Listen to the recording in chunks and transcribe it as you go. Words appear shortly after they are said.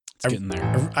It's getting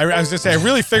there. I was going to say, I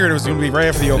really figured it was going to be right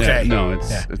after the okay. Yeah, no,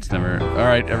 it's never. All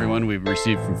right, everyone. We've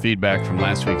received some feedback from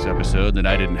last week's episode that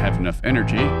I didn't have enough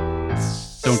energy.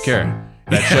 Don't care.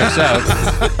 That checks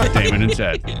out. Damon and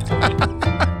Ted.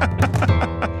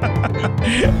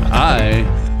 I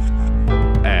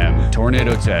am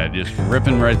Tornado Ted, just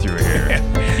ripping right through here.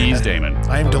 He's Damon.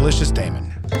 I am Delicious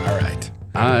Damon. All right.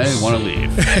 I want to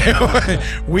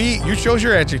leave. You chose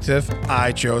your adjective.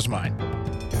 I chose mine.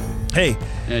 Hey.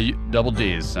 Yeah, double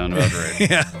D's sound about right.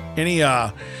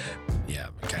 Yeah.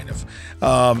 Kind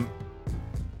of.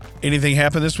 Anything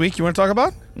happened this week you want to talk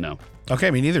about? No.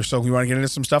 Okay, me neither. So we want to get into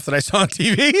some stuff that I saw on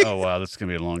TV? Oh, wow. This is going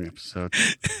to be a long episode.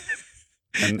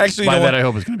 And actually, by that, I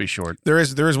hope it's going to be short. There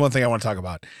is one thing I want to talk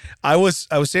about. I was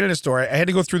staying in a store. I had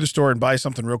to go through the store and buy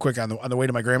something real quick on the way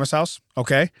to my grandma's house.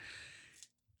 Okay.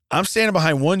 I'm standing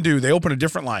behind one dude. They opened a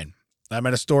different line. I'm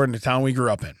at a store in the town we grew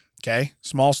up in. Okay.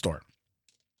 Small store.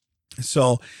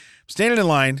 So standing in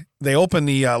line, they open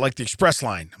the express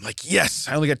line. I'm like, yes,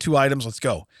 I only got 2 items. Let's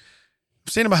go. I'm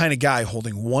standing behind a guy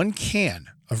holding 1 can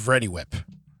of Ready Whip.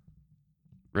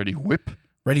 Ready Whip?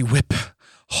 Ready Whip.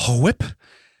 Oh, whip.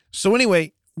 So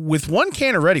anyway, with 1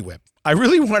 can of Ready Whip, I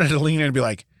really wanted to lean in and be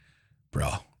like, bro,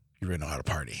 you really know how to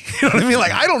party. You know what I mean?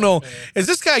 Like, I don't know. Is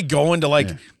this guy going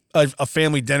to a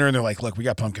family dinner and they're like, look, we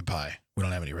got pumpkin pie. We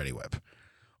don't have any Ready Whip.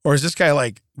 Or is this guy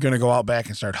like going to go out back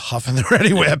and start huffing the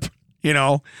Ready Whip, you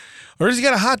know? Or has he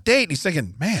got a hot date and he's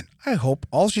thinking, man, I hope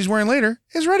all she's wearing later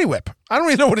is Ready Whip. I don't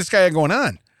really know what this guy had going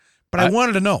on, but I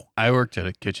wanted to know. I worked at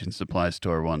a kitchen supply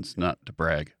store once, not to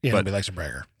brag. Yeah, but nobody likes a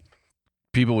bragger.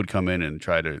 People would come in and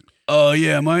try to, oh,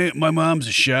 yeah, my mom's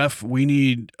a chef. We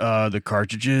need the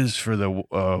cartridges for the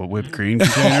whipped cream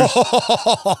containers.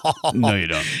 No, you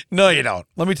don't. No, you don't.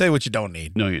 Let me tell you what you don't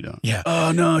need. No, you don't. Yeah.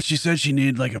 Oh, no, she said she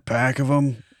needed like a pack of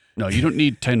them. No, you don't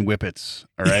need 10 whippets,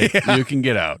 all right? Yeah. You can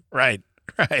get out. Right.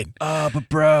 But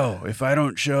bro, if I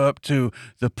don't show up to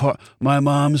my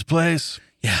mom's place.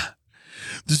 Yeah.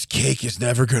 This cake is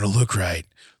never going to look right.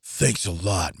 Thanks a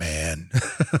lot, man.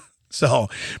 So,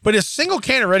 but a single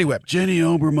can of Ready Whip. Jenny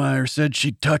Obermeyer said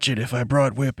she'd touch it if I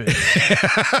brought whippet.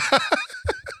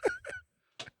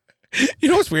 You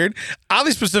know what's weird?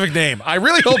 Oddly specific name. I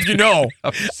really hope you know.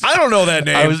 I don't know that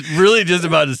name. I was really just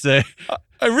about to say.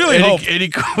 I really hope. Any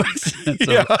coincidence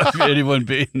of anyone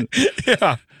being.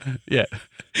 Yeah. Yeah.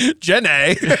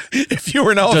 Jenny, if you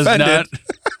were now Does offended.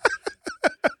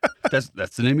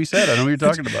 That's the name he said. I know what you're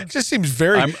talking about. It just seems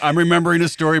very. I'm remembering a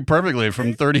story perfectly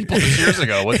from 30 plus years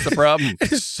ago. What's the problem?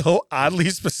 It is so oddly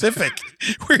specific.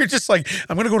 Where you're just like,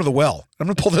 I'm going to go to the well. I'm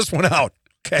going to pull this one out.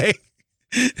 Okay.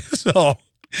 So,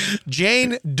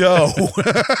 Jane Doe.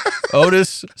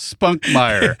 Otis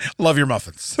Spunkmeyer. Love your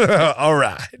muffins. All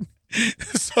right.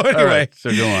 So anyway. All right,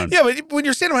 so go on. Yeah, but when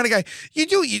you're standing behind a guy, you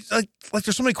like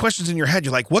there's so many questions in your head.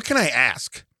 You're like, what can I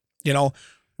ask? You know,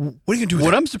 what are you going to do with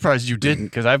What that? I'm surprised you didn't,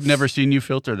 because I've never seen you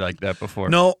filtered like that before.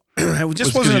 No, I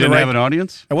just wasn't you in the didn't right. have an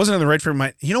audience? I wasn't in the right frame of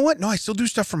mind. You know what? No, I still do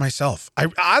stuff for myself.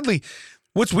 Oddly,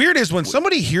 what's weird is when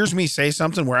somebody hears me say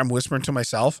something where I'm whispering to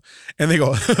myself and they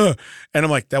go, and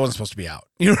I'm like, that wasn't supposed to be out.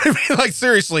 You know what I mean? Like,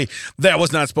 seriously, that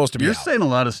was not supposed to be You're out. saying a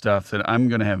lot of stuff that I'm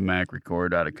going to have Mac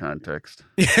record out of context.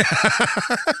 Yeah.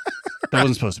 That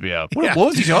wasn't supposed to be out. What, Yeah. what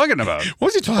was he talking about? What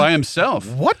was he talking By himself.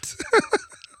 What?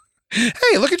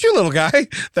 Hey, look at you, little guy.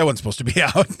 That wasn't supposed to be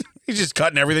out. He's just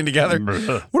cutting everything together.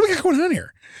 What do we got going on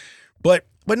here? But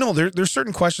no, there's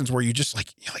certain questions where you're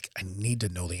like, I need to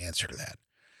know the answer to that.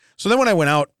 So then when I went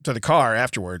out to the car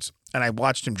afterwards and I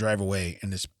watched him drive away in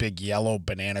this big yellow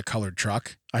banana colored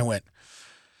truck, I went,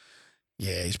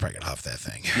 yeah, he's probably gonna huff that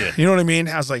thing. Yeah. You know what I mean?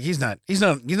 I was like, he's not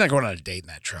going on a date in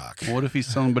that truck. What if he's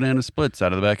selling banana splits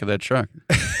out of the back of that truck?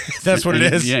 That's what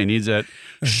it is. Yeah, he needs that.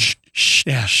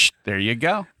 Yeah. There you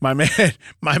go. My man's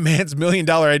 $1 million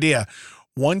idea.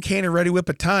 1 can of Ready Whip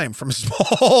at a time from a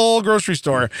small grocery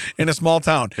store in a small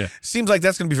town. Yeah. Seems like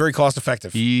that's going to be very cost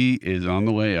effective. He is on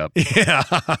the way up. Yeah.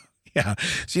 Yeah.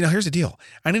 See, now here's the deal.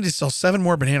 I need to sell 7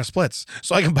 more banana splits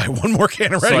so I can buy 1 more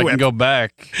can of Ready So I Whip. can go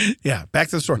back. Yeah. Back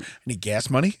to the store. I need gas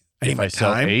money. I need If my I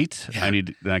sell time. 8, Yeah.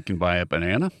 I can buy a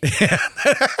banana. Yeah.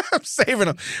 I'm saving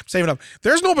up.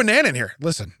 There's no banana in here.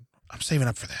 Listen, I'm saving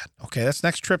up for that. Okay. That's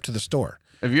next trip to the store.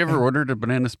 Have you ever ordered a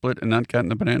banana split and not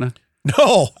gotten a banana?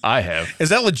 No. I have. Is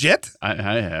that legit? I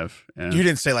have. Yeah. You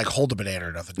didn't say like hold the banana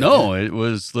or nothing. did No, you? it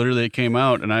was literally, it came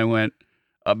out and I went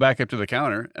back up to the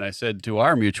counter and I said to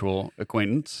our mutual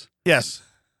acquaintance, Yes.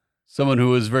 someone who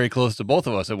was very close to both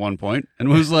of us at one point, and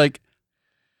was like,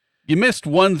 you missed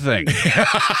one thing.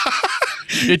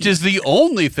 It is the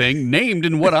only thing named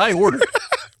in what I ordered.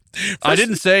 I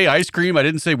didn't say ice cream. I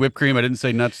didn't say whipped cream. I didn't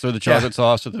say nuts or the chocolate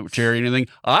sauce or the cherry or anything.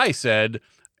 I said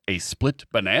a split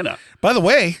banana. By the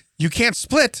way, you can't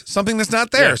split something that's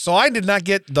not there. Yeah. So I did not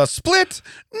get the split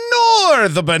nor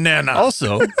the banana.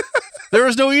 Also, there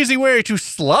is no easy way to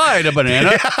slide a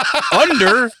banana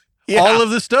under all of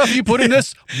the stuff you put in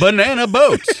this banana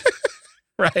boat.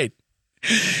 Right.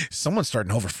 Someone's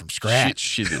starting over from scratch.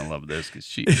 She's going to love this because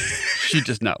she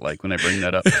does not like when I bring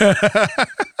that up.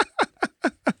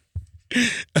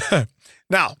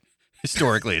 Now,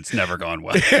 historically, it's never gone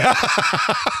well.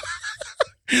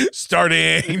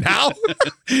 Starting now,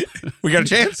 we got a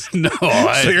chance. No,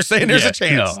 so you're saying there's a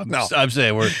chance? No, I'm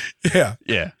saying we're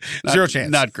zero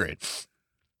chance. Not great.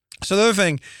 So the other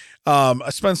thing, I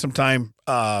spent some time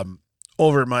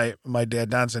over at my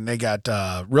dad Don's, and they got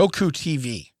Roku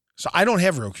TV. So I don't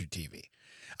have Roku TV.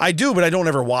 I do, but I don't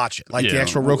ever watch it, like the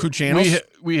actual Roku channels.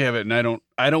 We have it, and I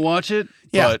don't watch it.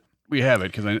 Yeah. But we have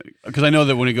it because I know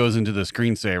that when it goes into the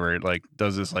screensaver, it like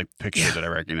does this like picture that I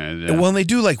recognize. Yeah. Well, and they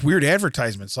do like weird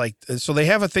advertisements. Like, so they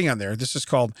have a thing on there. This is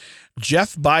called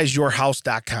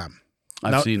JeffBuysYourHouse.com.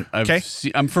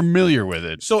 I'm familiar with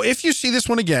it. So if you see this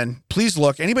one again, please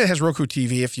look. Anybody that has Roku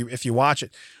TV, if you watch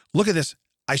it, look at this.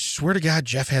 I swear to God,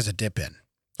 Jeff has a dip in.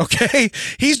 Okay,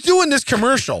 he's doing this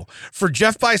commercial for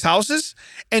Jeff Buys Houses,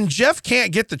 and Jeff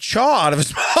can't get the chaw out of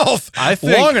his mouth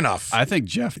long enough. I think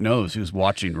Jeff knows who's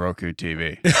watching Roku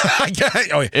TV.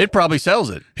 Oh, yeah. It probably sells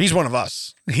it. He's one of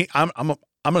us. I'm going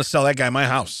to sell that guy my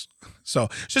house. So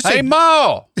just hey, say,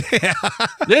 Mo,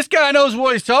 this guy knows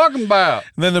what he's talking about.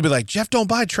 And then they'll be like, Jeff don't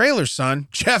buy trailers, son.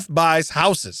 Jeff buys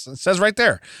houses. It says right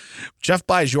there,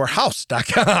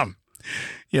 JeffBuysYourHouse.com.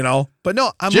 You know, but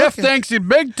no, Jeff thinks he's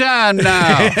big time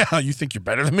now. Yeah, you think you're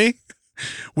better than me?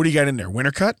 What do you got in there?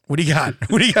 Winter cut? What do you got?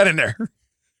 What do you got in there?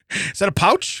 Is that a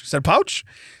pouch?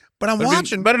 But I'm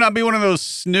watching. Better not be one of those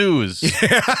snooze.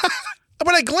 Yeah.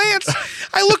 But I glance,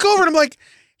 I look over and I'm like,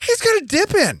 he's got a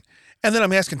dip in. And then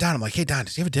I'm asking Don, I'm like, hey, Don,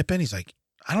 does he have a dip in? He's like,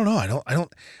 I don't know. I don't. I'm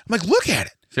like, look at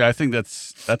it. See, I think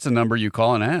that's a number you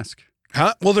call and ask.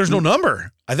 Huh? Well, there's no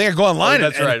number. I think I go online.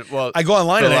 That's right. Well, I go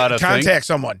online and contact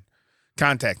someone.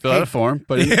 Fill out a form.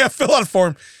 Fill out a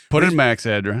form. Put in Mac's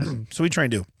address. So we try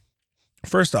and do.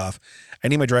 First off, I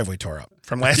need my driveway tore up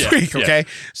from last week, okay? Yeah.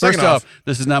 First off,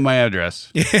 this is not my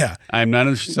address. Yeah. I'm not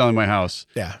interested in selling my house.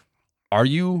 Yeah. Are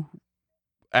you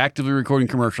actively recording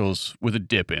commercials with a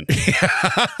dip in?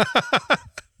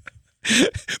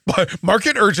 Mark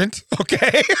it urgent,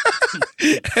 okay?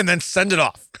 And then send it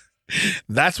off.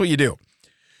 That's what you do.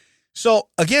 So,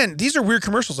 again, these are weird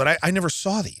commercials that I never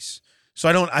saw these. So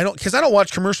I don't, because I don't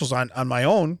watch commercials on my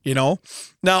own, you know.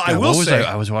 Now I will say,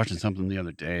 I was watching something the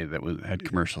other day that had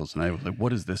commercials, and I was like,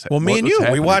 "What is this?" Well, me and you,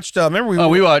 we watched. Remember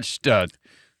we watched.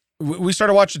 We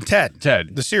started watching Ted,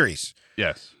 the series.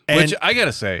 Yes, which I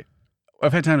gotta say,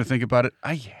 I've had time to think about it.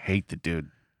 I hate the dude,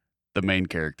 the main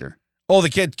character. Oh, the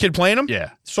kid playing him.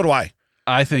 Yeah, so do I.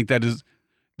 I think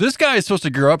this guy is supposed to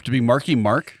grow up to be Marky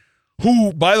Mark,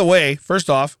 who, by the way, first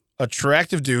off,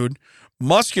 attractive dude,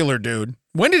 muscular dude.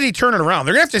 When did he turn it around?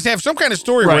 They're going to have some kind of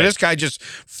story where this guy just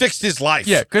fixed his life.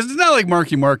 Yeah, because it's not like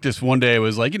Marky Mark just one day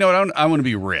was like, you know what, I want to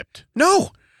be ripped.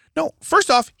 No. First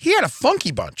off, he had a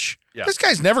funky bunch. Yeah. This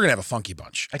guy's never going to have a funky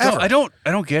bunch. I don't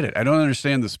get it. I don't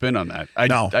understand the spin on that. I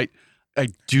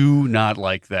do not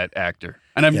like that actor.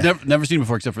 And I've never seen him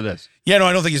before except for this. Yeah, no,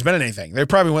 I don't think he's been in anything. They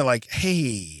probably went like,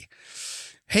 hey,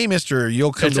 mister,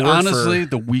 you'll come to work honestly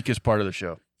the weakest part of the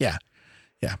show. Yeah.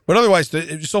 Yeah. But otherwise,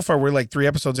 so far, we're like 3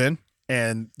 episodes in.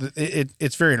 And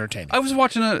it's very entertaining. I was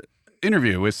watching an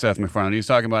interview with Seth MacFarlane. He was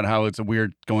talking about how it's a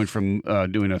weird going from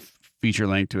doing a feature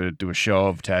length to a show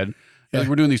of Ted. Yeah. Like,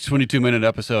 we're doing these 22-minute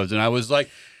episodes, and I was like,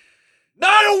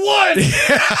 not a one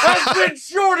has been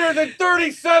shorter than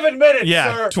 37 minutes.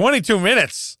 Yeah, sir. 22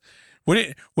 minutes.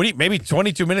 Maybe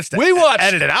 22 minutes to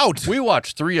edit it out. We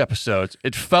watched 3 episodes.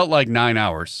 It felt like 9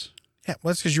 hours. Yeah,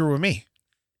 well, that's because you were with me.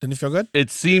 Didn't it feel good?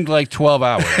 It seemed like 12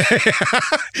 hours.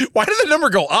 Why did the number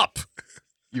go up?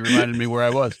 You reminded me where I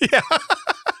was. Yeah.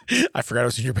 I forgot I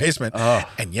was in your basement. Oh.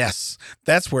 And yes,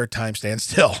 that's where time stands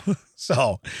still.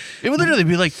 So it would literally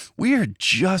be like, we are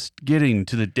just getting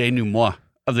to the denouement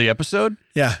of the episode.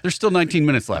 Yeah. There's still 19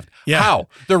 minutes left. Yeah. How?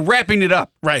 They're wrapping it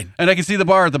up. Right. And I can see the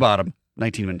bar at the bottom.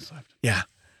 19 minutes left. Yeah.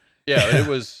 Yeah, it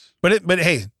was. But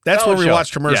hey, that's where we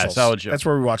watch commercials. Yeah, solid show. That's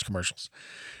where we watch commercials.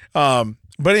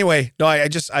 But anyway, no,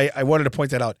 I wanted to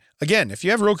point that out. Again, if you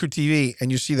have Roku TV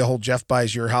and you see the whole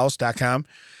JeffBuysYourHouse.com,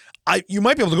 you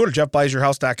might be able to go to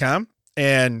JeffBuysYourHouse.com.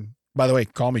 And by the way,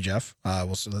 call me, Jeff.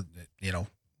 We'll,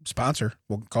 sponsor.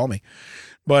 Well, call me.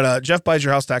 But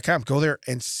JeffBuysYourHouse.com, go there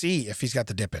and see if he's got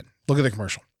the dip in. Look at the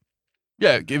commercial.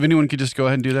 Yeah, if anyone could just go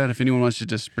ahead and do that. If anyone wants to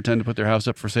just pretend to put their house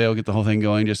up for sale, get the whole thing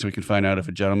going, just so we can find out if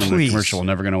a gentleman the commercial we're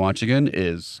never going to watch again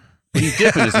is What do you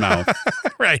dip in his mouth?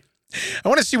 Right. I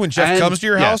want to see when Jeff comes to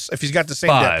your house if he's got the same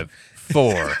 5, dip.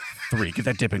 4, 3. Get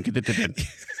that dip in. Get that dip in.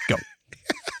 Go.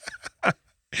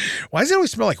 Why does it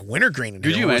always smell like wintergreen in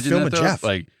here? Could you when we're imagine filming that, though? Jeff?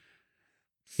 Like,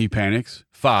 he panics.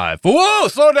 5. Whoa,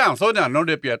 slow down. Slow down. No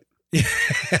dip yet.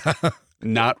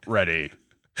 Not ready.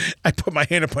 I put my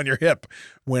hand up on your hip.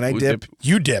 When I dip,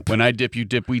 you dip. When I dip, you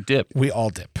dip, we dip. We all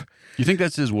dip. You think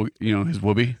that's his, his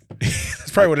whoopee?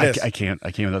 That's probably what it is. I can't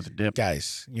without the dip.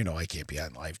 Guys, I can't be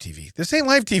on live TV. This ain't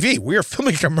live TV. We are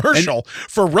filming a commercial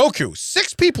for Roku.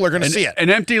 6 people are going to see it. An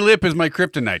empty lip is my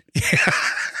kryptonite.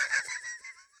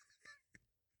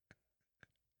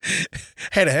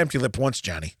 Had an empty lip once,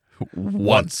 Johnny.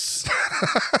 Once.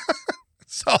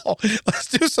 So let's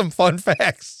do some fun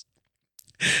facts.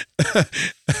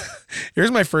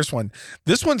 Here's my first one.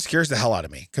 This one scares the hell out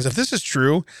of me because if this is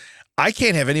true, I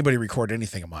can't have anybody record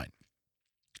anything of mine.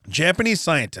 Japanese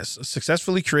scientists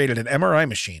successfully created an MRI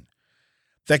machine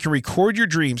that can record your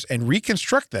dreams and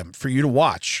reconstruct them for you to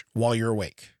watch while you're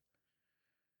awake.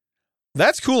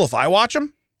 That's cool if I watch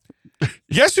them.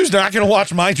 Guess who's not going to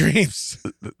watch my dreams?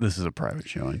 This is a private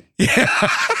showing. Yeah.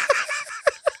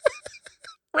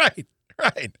 Right.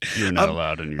 You're not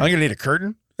allowed in your... I'm going to need a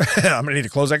curtain. I'm going to need to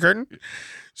close that curtain.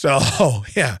 So,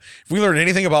 yeah, if we learn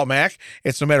anything about Mac,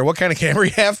 it's no matter what kind of camera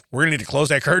you have, we're going to need to close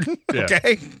that curtain. Yeah.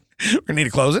 Okay? We're going to need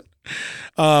to close it.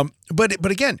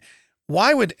 But again,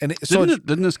 why would...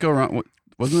 Didn't this go around...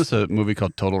 Wasn't this a movie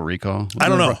called Total Recall? I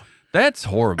don't know. That's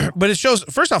horrible. But it shows,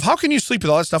 first off, how can you sleep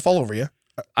with all that stuff all over you?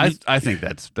 I think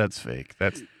that's fake.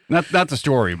 That's not the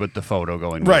story, but the photo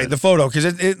going right. The photo because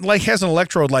it like has an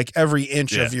electrode like every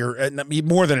inch of your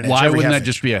more than an inch. Why wouldn't that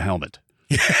just be a helmet?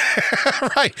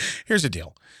 Right. Here's the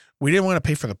deal. We didn't want to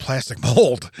pay for the plastic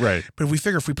mold. Right. But we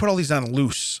figure if we put all these on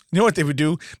loose, you know what they would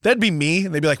do? That'd be me,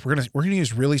 and they'd be like, "We're gonna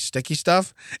use really sticky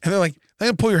stuff," and they're like, "They're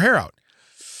gonna pull your hair out."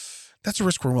 That's a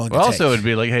risk we're willing to take. Also, it'd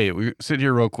be like, hey, we sit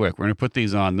here real quick. We're going to put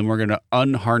these on. Then we're going to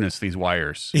unharness these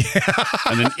wires. Yeah.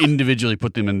 And then individually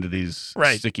put them into these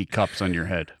sticky cups on your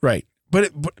head. Right.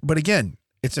 But again,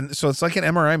 so it's like an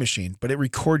MRI machine, but it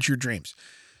records your dreams.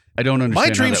 I don't understand.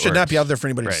 My dreams should not be out there for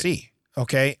anybody to see.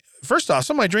 Okay. First off,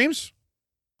 some of my dreams,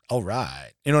 all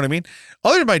right. You know what I mean?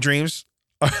 Other than my dreams,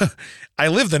 I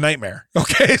live the nightmare.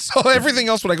 Okay. So everything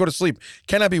else when I go to sleep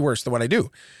cannot be worse than what I do.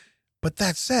 But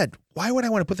that said, why would I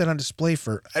want to put that on display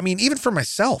even for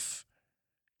myself?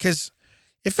 Because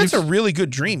if it's a really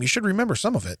good dream, you should remember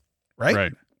some of it, right?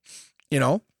 Right.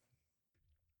 I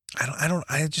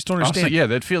just don't understand. Also, yeah,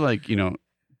 that'd feel like,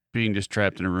 being just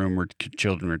trapped in a room where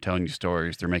children are telling you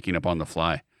stories they're making up on the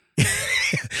fly.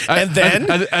 And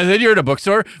then you're at a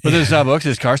bookstore, but there's not books,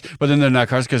 there's cars, but then they're not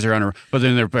cars because they're but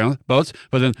then they're boats,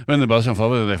 but then when the boats don't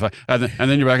float, but then they fly.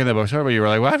 And then you're back in the bookstore, but you were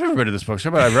like, well, I've never been to this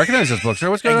bookstore, but I recognize this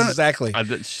bookstore. What's going on? Exactly.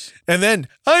 And then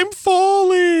I'm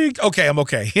falling. Okay, I'm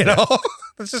okay.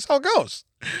 That's just how it goes.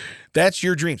 That's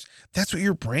your dreams. That's what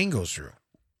your brain goes through.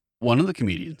 One of the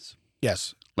comedians,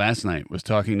 yes, last night was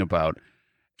talking about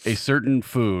a certain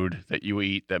food that you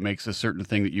eat that makes a certain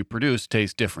thing that you produce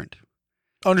taste different.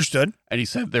 Understood. And he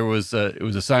said it was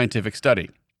a scientific study.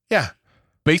 Yeah.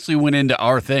 Basically went into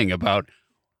our thing about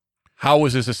how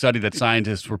was this a study that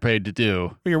scientists were paid to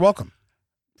do? Well, you're welcome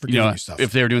for giving me stuff.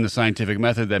 If they were doing the scientific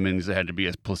method, that means it had to be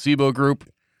a placebo group.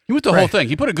 He went the whole thing.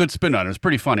 He put a good spin on it. It was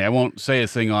pretty funny. I won't say a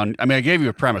thing on... I mean, I gave you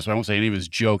a premise, but I won't say any of his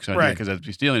jokes on here because I'd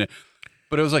be stealing it.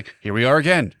 But it was like, here we are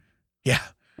again. Yeah.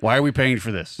 Why are we paying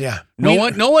for this? Yeah. No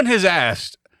one has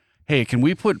asked... Hey, can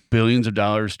we put billions of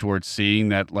dollars towards seeing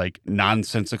that like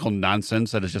nonsensical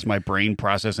nonsense that is just my brain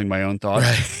processing my own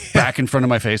thoughts back in front of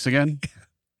my face again?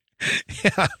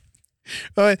 Yeah.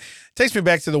 It takes me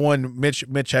back to the one Mitch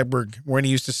Hedberg when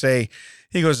he used to say,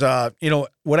 he goes,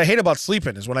 what I hate about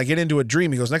sleeping is when I get into a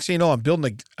dream, he goes, next thing you know, I'm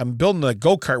building a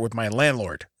go-kart with my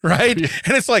landlord. Right. Yeah.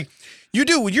 And it's like, you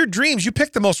do with your dreams, you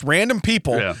pick the most random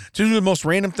people to do the most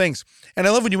random things. And I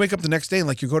love when you wake up the next day and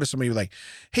like you go to somebody, you're like,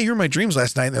 hey, you were in my dreams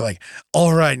last night. And they're like,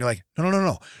 all right. And you're like,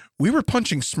 no. We were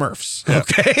punching Smurfs.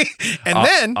 Okay. And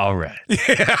then. All right.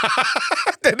 Yeah.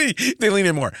 Then they lean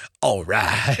in more. All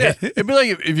right. Yeah. It'd be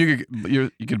like if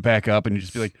you could back up and you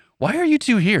just be like, why are you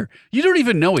two here? You don't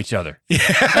even know each other. Yeah.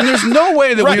 And there's no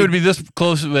way that we would be this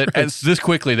close this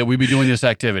quickly that we'd be doing this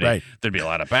activity. Right. There'd be a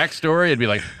lot of backstory. It'd be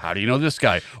like, how do you know this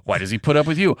guy? Why does he put up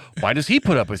with you? Why does he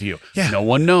put up with you? Yeah. No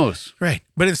one knows. Right.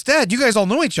 But instead, you guys all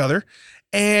know each other.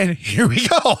 And here we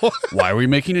go. Why are we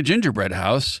making a gingerbread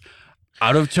house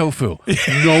out of tofu?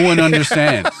 No one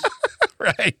understands.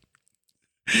 Right.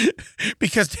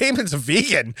 Because Damon's a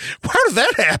vegan. How did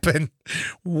that happen?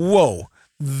 Whoa.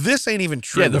 This ain't even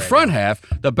true. Yeah, the front half,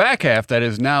 the back half that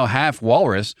is now half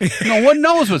walrus, no one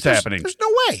knows what's happening. There's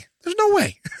no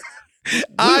way.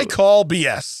 I call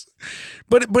BS.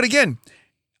 But again,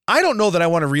 I don't know that I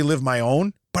want to relive my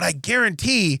own, but I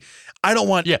guarantee I don't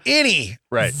want any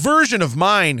version of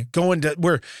mine going to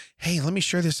where, hey, let me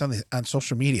share this on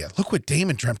social media. Look what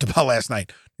Damon dreamt about last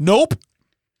night. Nope.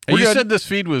 And you said this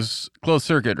feed was closed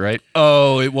circuit, right?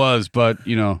 Oh, it was, but,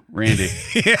 Randy.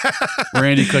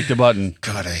 Randy clicked a button.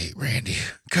 God, I hate Randy.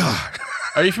 God.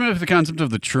 Are you familiar with the concept of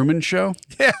the Truman Show?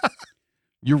 Yeah.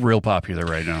 You're real popular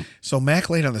right now. So Mac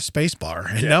laid on the space bar,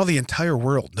 and now the entire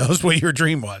world knows what your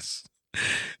dream was.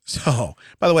 So,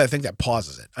 by the way, I think that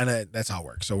pauses it, and that's how it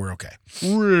works, so we're okay.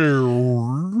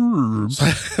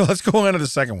 So, let's go on to the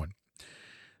second one.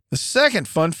 The second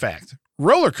fun fact.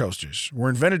 Roller coasters were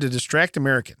invented to distract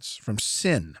Americans from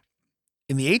sin.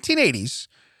 In the 1880s,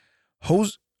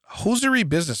 hosiery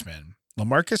businessman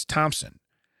Lamarcus Thompson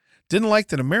didn't like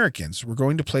that Americans were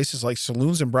going to places like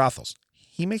saloons and brothels.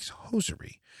 He makes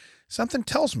hosiery. Something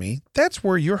tells me that's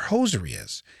where your hosiery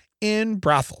is, in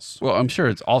brothels. Well, I'm sure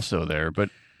it's also there, but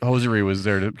hosiery was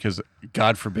there because,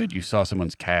 God forbid, you saw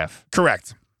someone's calf.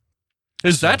 Correct.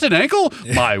 Is that an ankle?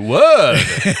 My word.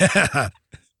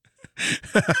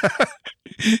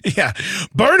 Yeah.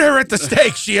 Burn her at the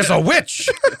stake. She is a witch.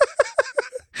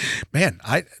 Man,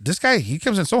 this guy, he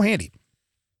comes in so handy.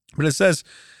 But it says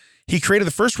he created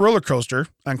the first roller coaster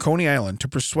on Coney Island to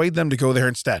persuade them to go there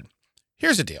instead.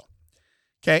 Here's the deal.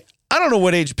 Okay. I don't know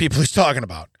what age of people he's talking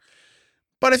about.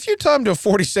 But if you tell him to a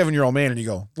 47-year-old man and you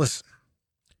go, listen,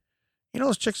 you know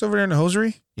those chicks over there in the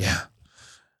hosiery? Yeah.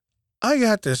 I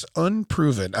got this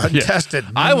unproven, untested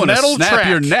I want to snap track.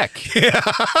 your neck. Yeah.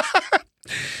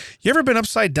 You ever been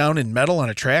upside down in metal on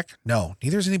a track? No,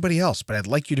 neither has anybody else, but I'd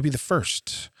like you to be the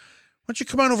first. Why don't you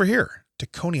come on over here to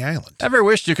Coney Island? Ever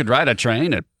wished you could ride a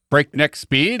train at breakneck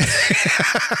speeds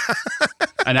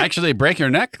and actually break your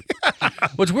neck?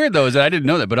 What's weird, though, is that I didn't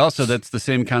know that, but also that's the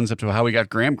same concept of how we got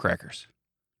graham crackers.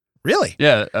 Really?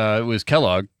 Yeah, it was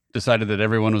Kellogg decided that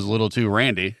everyone was a little too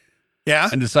randy. Yeah.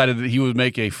 And decided that he would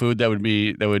make a food that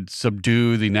would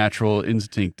subdue the natural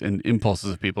instinct and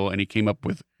impulses of people, and he came up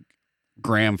with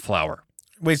graham flour.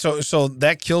 Wait, so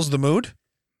that kills the mood? Have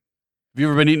you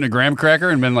ever been eating a graham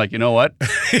cracker and been like, you know what?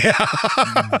 Yeah.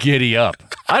 Giddy up.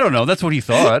 I don't know. That's what he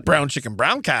thought. Brown chicken,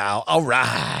 brown cow. All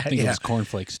right. I think it was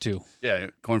cornflakes, too. Yeah,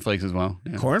 cornflakes as well.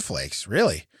 Yeah. Cornflakes,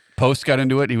 really? Post got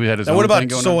into it. He had his now, own what about thing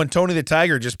going so on. when Tony the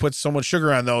Tiger just puts so much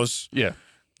sugar on those? Yeah.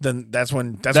 Then that's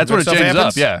when when it changes happens?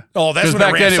 up. Yeah. Oh, that's when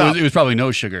back it then ramps up. it was probably no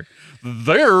sugar.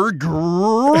 They're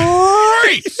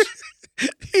great.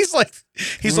 He's like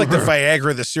the Viagra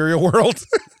of the cereal world.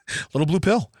 Little blue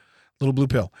pill.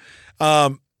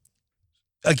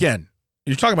 Again,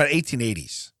 you're talking about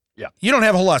 1880s. Yeah. You don't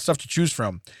have a whole lot of stuff to choose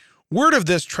from. Word of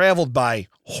this traveled by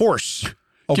horse.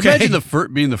 Okay. Can you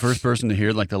imagine being the first person to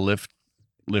hear like the lift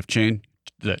chain?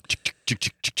 The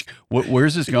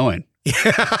where's this going?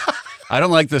 Yeah. I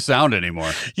don't like the sound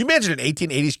anymore. You imagine an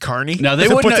 1880s carny? Now they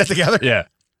would wouldn't put that together. Yeah.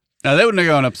 Now they wouldn't have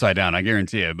gone upside down. I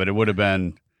guarantee it. But it would have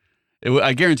been.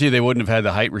 I guarantee they wouldn't have had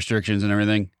the height restrictions and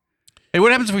everything. Hey,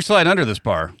 what happens if we slide under this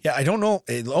bar? Yeah, I don't know.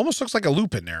 It almost looks like a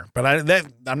loop in there, but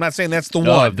I'm not saying that's the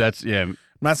No, one. I'm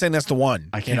not saying that's the one.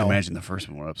 I can't imagine the first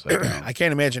one went upside down. I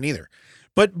can't imagine either.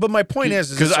 But my point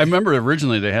is because I remember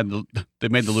originally they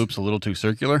made the loops a little too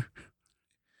circular.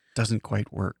 Doesn't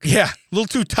quite work. Yeah, a little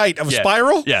too tight of a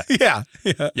spiral. Yeah, yeah.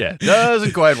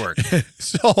 Doesn't quite work.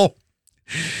 So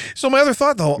my other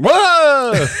thought though,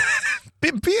 whoa,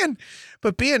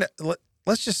 being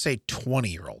let's just say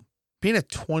 20-year-old, being a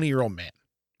 20-year-old man.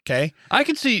 Okay, I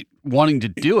can see wanting to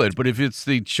do it, but if it's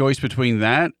the choice between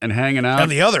that and hanging out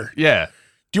and the other, yeah.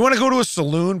 Do you want to go to a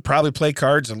saloon, probably play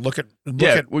cards, and look at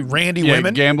randy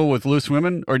women? Gamble with loose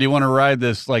women, or do you want to ride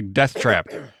this like death trap?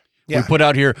 Yeah. We put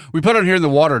out here in the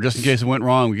water just in case it went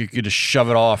wrong. We could just shove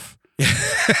it off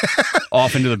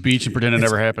into the beach and pretend it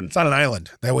never happened. It's on an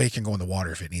island. That way it can go in the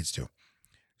water if it needs to.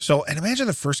 So, and imagine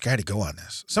the first guy to go on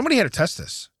this. Somebody had to test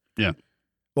this. Yeah.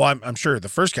 Well, I'm sure the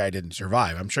first guy didn't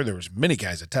survive. I'm sure there was many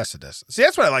guys that tested this. See,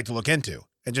 that's what I like to look into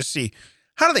and just see,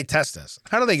 how do they test this?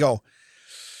 How do they go,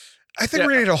 I think we're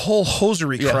going to need a whole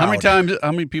hosiery crowd.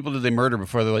 How many people did they murder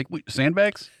before they're like, wait,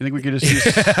 sandbags? You think we could just use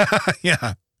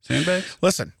yeah. sandbags?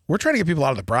 Listen, we're trying to get people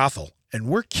out of the brothel, and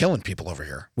we're killing people over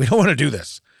here. We don't want to do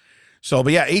this. So,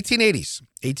 but yeah,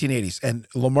 1880s. And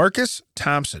Lamarcus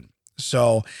Thompson.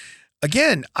 So,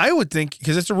 again, I would think,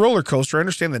 because it's a roller coaster, I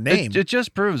understand the name. It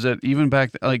just proves that even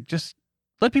back, just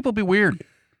let people be weird.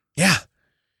 Yeah.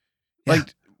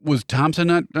 Like, was Thompson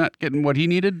not getting what he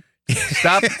needed?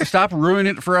 Stop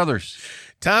ruining it for others.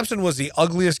 Thompson was the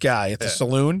ugliest guy at the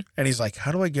saloon, and he's like,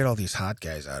 how do I get all these hot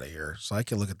guys out of here so I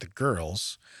can look at the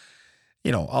girls?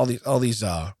 You know, all these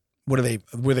what are they?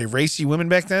 Were they racy women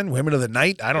back then? Women of the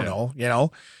night? I don't know. You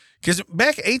know, because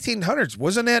back 1800s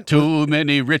wasn't that too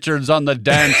many Richards on the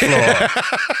dance floor?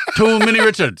 Too many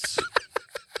Richards.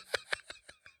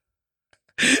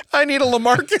 I need a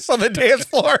LaMarcus on the dance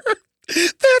floor.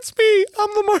 That's me. I'm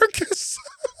LaMarcus.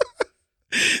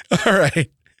 All right.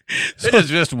 So, it is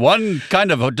just one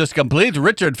kind of just complete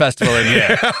Richard festival in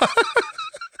here.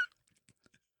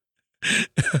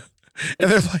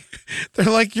 And they're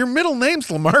like, your middle name's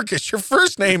LaMarcus. Your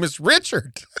first name is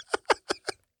Richard.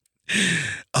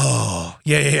 Oh,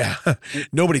 yeah.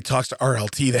 Nobody talks to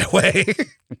RLT that way.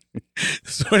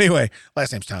 So anyway,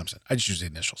 last name's Thompson. I just use the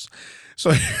initials.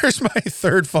 So here's my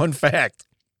third fun fact.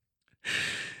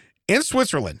 In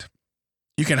Switzerland,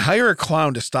 you can hire a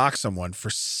clown to stalk someone for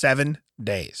 7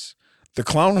 days. The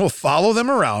clown will follow them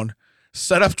around,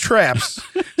 set up traps,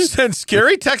 send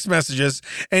scary text messages,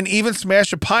 and even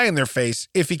smash a pie in their face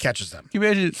if he catches them. Can you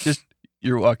imagine just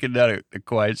you're walking down a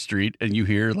quiet street and you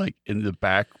hear like in the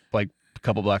back, like a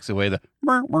couple blocks away, the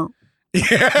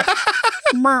Yeah.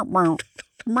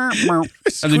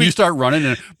 and then you start running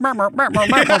and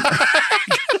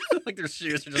like their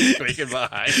shoes are just squeaking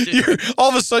behind you. All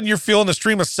of a sudden you're feeling the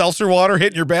stream of seltzer water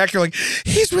hitting your back. You're like,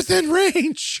 he's within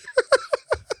range.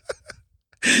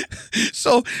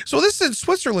 So this is in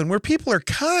Switzerland where people are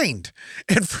kind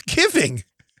and forgiving.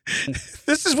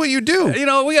 This is what you do. You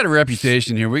know, we got a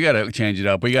reputation here. We got to change it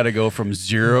up. We got to go from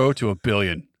 0 to 1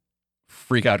 billion.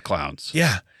 Freak out clowns.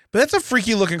 Yeah, but that's a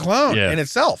freaky looking clown in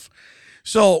itself.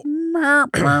 So I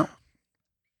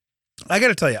got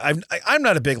to tell you, I'm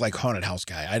not a big like haunted house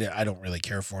guy. I don't really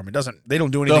care for them. They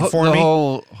don't do anything for me. The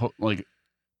whole like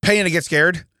paying to get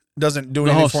scared doesn't do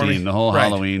anything for me. The whole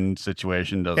Halloween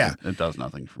situation does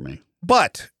nothing for me.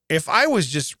 But if I was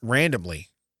just randomly,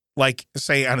 like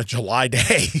say on a July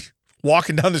day,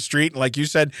 walking down the street and like you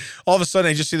said, all of a sudden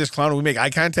I just see this clown and we make eye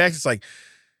contact, it's like,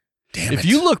 damn it. If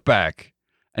you look back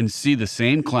and see the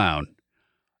same clown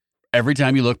every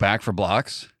time you look back for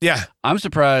blocks, I'm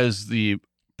surprised the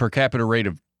per capita rate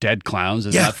of dead clowns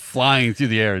is not flying through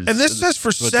the air. And this says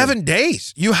for 7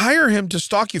 days. You hire him to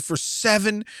stalk you for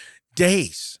 7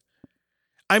 days.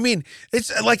 I mean,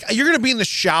 it's like you're going to be in the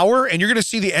shower and you're going to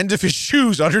see the end of his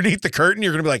shoes underneath the curtain.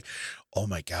 You're going to be like, oh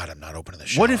my God, I'm not opening the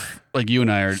shower. What if like you and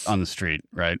I are on the street,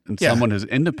 right? And someone has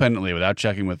independently, without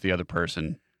checking with the other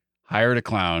person, hired a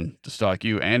clown to stalk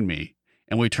you and me.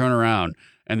 And we turn around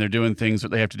and they're doing things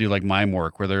that they have to do like mime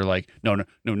work where they're like, no,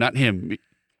 not him.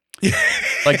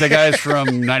 Like the guys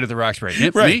from Night at the Roxbury.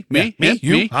 Him, me, me.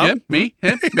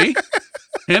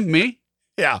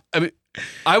 Yeah. I mean,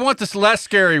 I want this less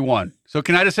scary one. So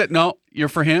can I just say, no, you're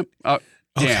for him? Damn.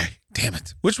 Okay. Damn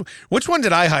it. Which one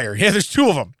did I hire? Yeah, there's 2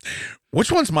 of them. Which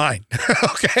one's mine?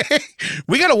 Okay.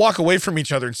 We got to walk away from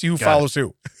each other and see who follows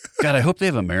who. God, I hope they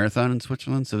have a marathon in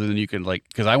Switzerland so then you can like,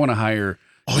 because I want to hire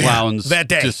clowns that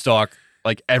day to stalk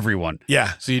like everyone.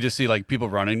 Yeah. So you just see like people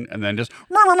running and then just.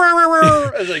 Well,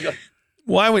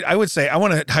 I would say I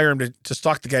want to hire him to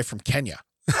stalk the guy from Kenya.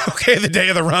 Okay. The day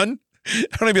of the run. I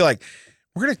want to be like,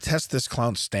 we're going to test this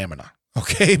clown's stamina.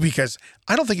 Okay, because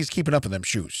I don't think he's keeping up in them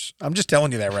shoes. I'm just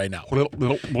telling you that right now.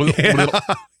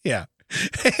 Yeah.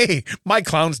 Hey, my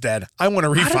clown's dead. I want a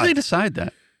refund. How did they decide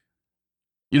that?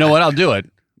 You know what? I'll do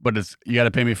it, but you got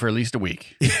to pay me for at least a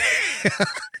week.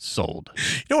 Sold.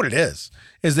 You know what it is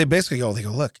they basically go,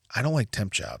 look, I don't like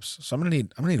temp jobs, so I'm gonna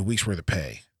need a week's worth of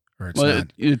pay. Or it's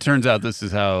not. It turns out this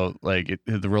is how like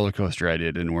the roller coaster I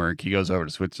did didn't work. He goes over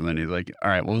to Switzerland. He's like, all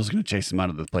right, well, we're just gonna chase him out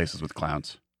of the places with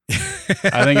clowns.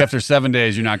 I think after 7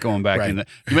 days, you're not going back in.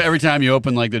 Every time you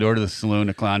open like the door to the saloon,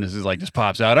 a clown just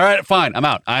pops out. All right, fine, I'm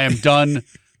out. I am done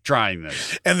trying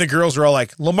this. And the girls are all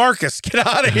like, LaMarcus, get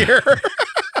out of here.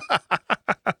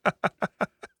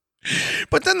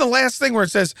 But then the last thing where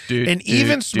it says,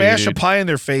 smash a pie in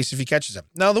their face if he catches them.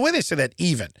 Now, the way they say that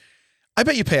even, I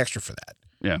bet you pay extra for that.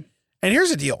 Yeah. And here's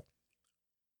the deal.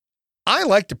 I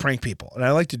like to prank people and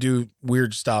I like to do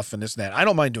weird stuff and this and that. I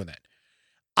don't mind doing that.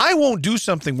 I won't do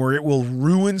something where it will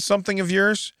ruin something of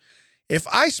yours. If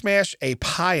I smash a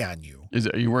pie on you.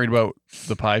 Are you worried about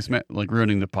the pie like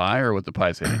ruining the pie or what the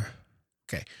pie's hitting?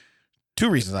 Okay. 2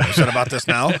 reasons I'm upset about this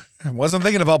now. I wasn't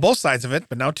thinking about both sides of it,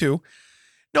 but now 2.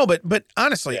 No, but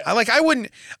honestly, I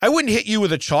wouldn't hit you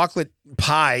with a chocolate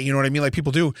pie, you know what I mean, like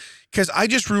people do, because I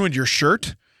just ruined your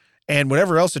shirt and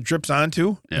whatever else it drips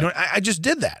onto. Yeah. You know, I just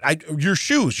did that. Your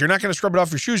shoes, you're not going to scrub it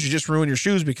off your shoes. You just ruin your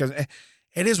shoes because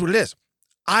it is what it is.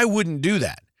 I wouldn't do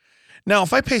that. Now,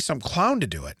 if I pay some clown to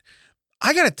do it,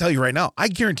 I got to tell you right now, I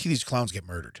guarantee these clowns get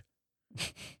murdered.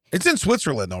 It's in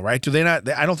Switzerland, though, right? Do they not?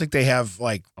 I don't think they have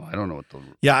like. Oh, I don't know what the.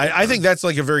 Yeah, I think that's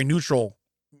like a very neutral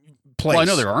place. Well, I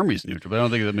know their army's neutral, but I don't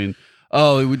think. I mean,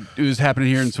 Oh, it was happening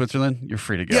here in Switzerland? You're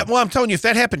free to go. Yeah, well, I'm telling you, if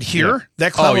that happened here,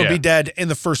 that clown would yeah. be dead in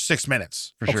the first 6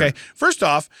 minutes. For okay. sure. First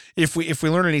off, if we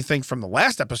learn anything from the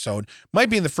last episode, might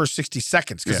be in the first 60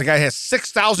 seconds because the guy has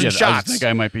 6,000 shots. That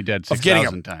guy might be dead of getting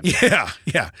 6,000 him. times.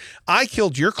 Yeah. I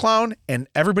killed your clown and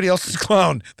everybody else's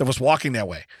clown that was walking that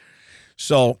way.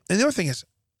 So, and the other thing is,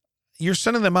 you're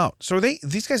sending them out. So are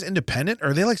these guys independent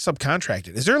or are they like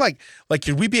subcontracted? Is there like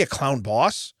could we be a clown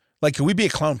boss? Like, could we be a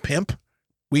clown pimp?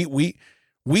 We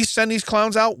send these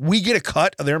clowns out, we get a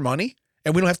cut of their money,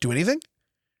 and we don't have to do anything?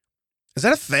 Is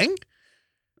that a thing?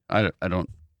 I don't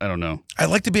know. I'd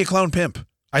like to be a clown pimp.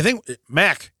 I think,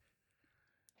 Mac.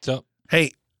 So,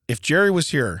 hey, if Jerry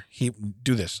was here, he'd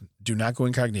do this. Do not go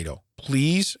incognito.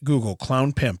 Please Google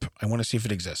clown pimp. I want to see if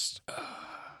it exists.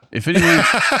 If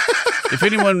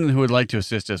anyone who would like to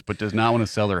assist us but does not want to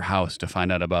sell their house to find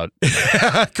out about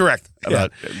correct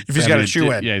about if he's got a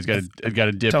shoe in, he's got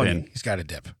a dip in. He's got a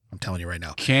dip. I'm telling you right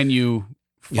now. Can you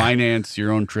finance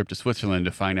your own trip to Switzerland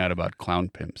to find out about clown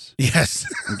pimps? Yes.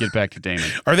 And get back to Damon.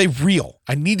 Are they real?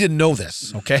 I need to know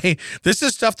this. Okay, this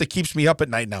is stuff that keeps me up at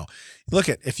night. Now, look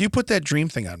if you put that dream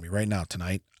thing on me right now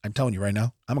tonight, I'm telling you right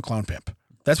now, I'm a clown pimp.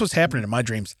 That's what's happening in my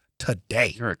dreams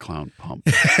today. You're a clown pump.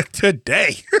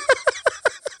 Today.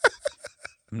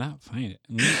 I'm not fighting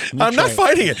it. I'm not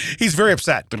fighting it. He's very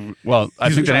upset. Well, I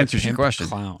think that Try answers your pimp question.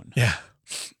 Clown. Yeah,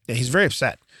 he's very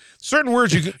upset. Certain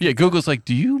words you Yeah, Google's like,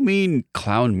 do you mean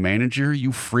clown manager,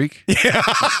 you freak? Yeah.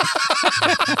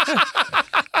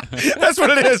 That's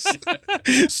what it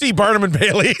is. See Barnum and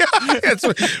Bailey.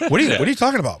 What are you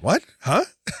talking about? What? Huh?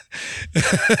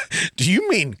 Do you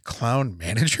mean clown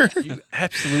manager? You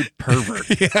absolute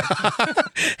pervert. Yeah.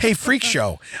 Hey, freak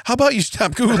show. How about you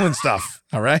stop Googling stuff?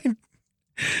 All right.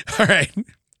 All right.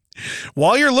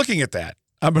 While you're looking at that,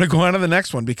 I'm going to go on to the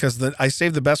next one because I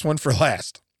saved the best one for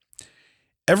last.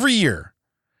 Every year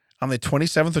on the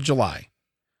 27th of July,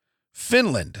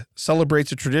 Finland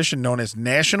celebrates a tradition known as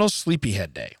National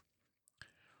Sleepyhead Day,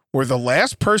 where the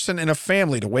last person in a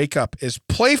family to wake up is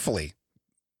playfully,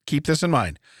 keep this in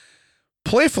mind,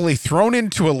 playfully thrown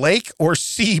into a lake or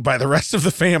sea by the rest of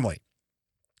the family.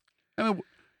 I mean,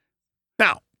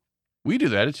 now, we do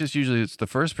that. It's just usually it's the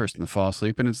first person to fall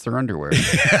asleep and it's their underwear.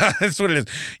 Yeah, that's what it is.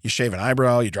 You shave an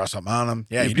eyebrow, you draw something on them.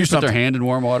 Yeah, you do put something. their hand in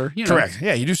warm water. You know. Correct.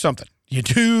 Yeah, you do something. You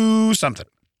do something.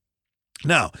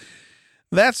 Now,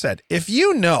 that said, if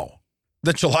you know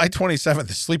that July 27th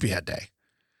is Sleepyhead Day,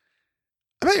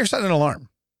 I bet you're setting an alarm.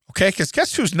 Okay? Because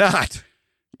guess who's not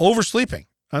oversleeping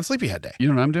on Sleepyhead Day? You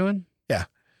know what I'm doing? Yeah.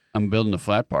 I'm building a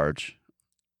flat barge.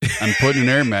 I'm putting an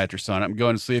air mattress on it. I'm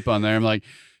going to sleep on there. I'm like,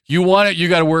 you want it, you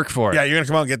got to work for it. Yeah, you're going to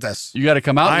come out and get this. You got to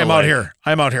come out. I'm out here.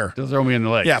 I'm out here. Don't throw me in the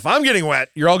lake. Yeah, if I'm getting wet,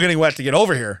 you're all getting wet to get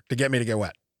over here to get me to get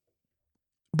wet.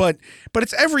 But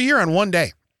it's every year on one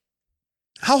day.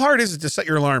 How hard is it to set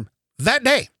your alarm that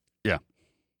day? Yeah.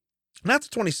 Not the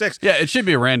 26th. Yeah, it should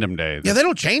be a random day. Yeah, they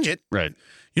don't change it. Right.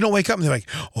 You don't wake up and they're like,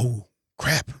 oh,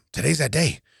 crap, today's that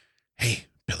day. Hey,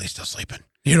 Billy's still sleeping.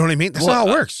 You know what I mean? That's not how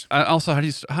it works. Also, how do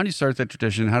you start that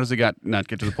tradition? How does it not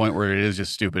get to the point where it is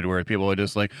just stupid, where people are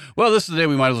just like, well, this is the day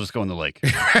we might as well just go in the lake.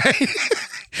 Right?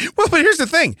 Well, but here's the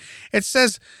thing. It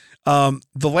says the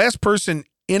last person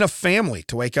in a family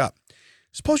to wake up.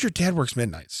 Suppose your dad works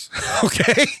midnights,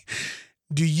 okay?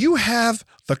 Do you have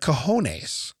the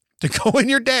cojones to go in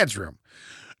your dad's room,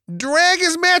 drag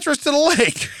his mattress to the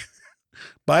lake?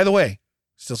 By the way,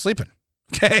 still sleeping,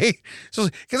 okay? So,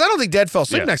 because I don't think Dad fell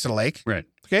asleep next to the lake. Right.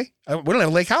 Okay? We don't have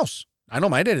a lake house. I know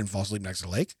my dad didn't fall asleep next to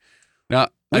the lake. Now,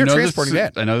 We were transporting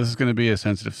Dad. I know this is going to be a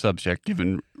sensitive subject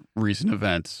given recent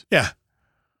events. Yeah.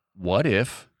 What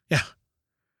if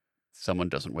someone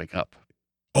doesn't wake up?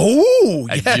 Oh,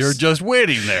 And yes. you're just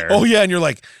waiting there. Oh, yeah. And you're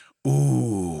like,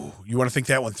 ooh, you want to think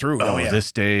that one through. Oh, yeah.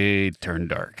 this day turned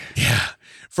dark. Yeah.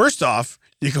 First off,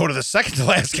 you go to the second to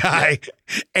last guy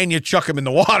and you chuck him in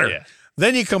the water. Yeah.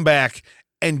 Then you come back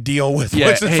and deal with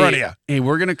what's in front of you. Hey,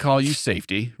 we're going to call you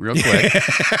safety real quick.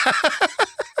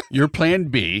 Your plan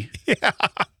B. Yeah.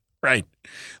 Right.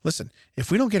 Listen,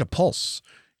 if we don't get a pulse,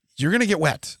 you're going to get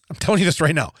wet. I'm telling you this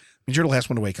right now. Means you're the last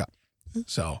one to wake up.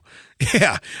 So,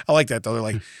 yeah, I like that though. They're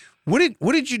like, what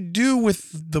did you do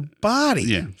with the body?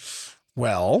 Yeah.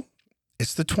 Well,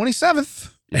 it's the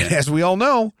 27th. Yeah. And as we all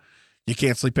know, you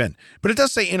can't sleep in. But it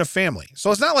does say in a family. So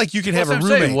it's not like you can have a That's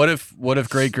what I'm roommate. saying. What if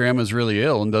great grandma's really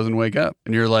ill and doesn't wake up?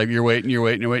 And you're like, you're waiting.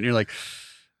 You're like,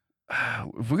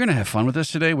 if we're gonna have fun with this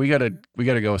today, we gotta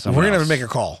go with something. We're going to else. make a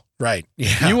call. Right.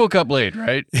 Yeah. You woke up late,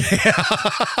 right? Yeah.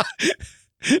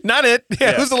 Not it.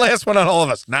 Yeah, who's the last one on all of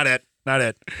us? Not it.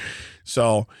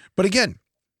 So, but again,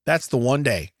 that's the one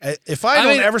day. If I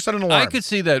don't ever set an alarm. I could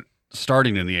see that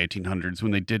starting in the 1800s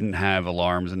when they didn't have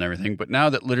alarms and everything. But now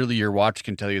that literally your watch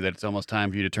can tell you that it's almost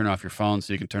time for you to turn off your phone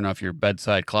so you can turn off your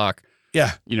bedside clock,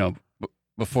 Yeah.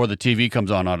 before the TV comes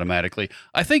on automatically,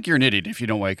 I think you're an idiot if you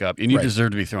don't wake up, and you Right.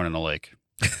 deserve to be thrown in a lake.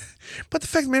 But the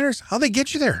fact of the matter is, how they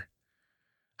get you there?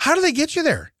 How do they get you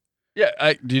there?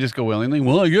 Yeah, do you just go willingly?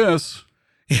 Well, I guess.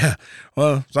 Yeah.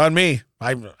 Well, it's on me.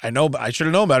 I know, but I should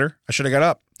have known better. I should have got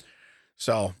up.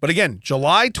 So, but again,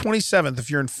 July 27th, if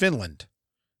you're in Finland,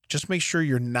 just make sure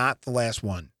you're not the last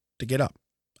one to get up.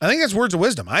 I think that's words of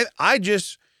wisdom.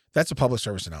 That's a public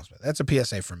service announcement. That's a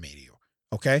PSA from me to you.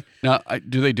 Okay. Now,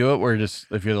 do they do it where just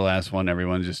if you're the last one,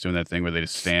 everyone's just doing that thing where they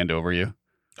just stand over you?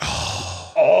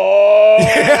 Oh.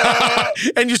 Yeah.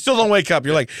 And you still don't wake up.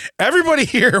 You're like, everybody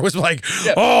here was like,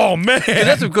 oh, man. And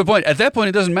that's a good point. At that point,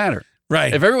 it doesn't matter.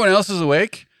 Right. If everyone else is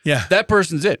awake, yeah, that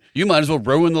person's it. You might as well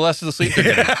ruin the rest of the sleep.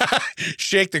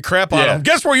 Shake the crap out of them.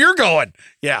 Guess where you're going?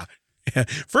 Yeah.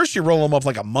 First, you roll them up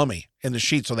like a mummy in the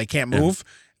sheet so they can't move.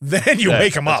 Then you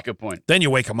wake them up. That's a good point. Then you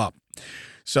wake them up.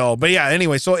 So, but yeah,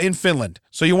 anyway, so in Finland.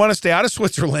 So you want to stay out of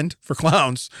Switzerland for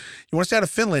clowns. You want to stay out of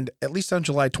Finland at least on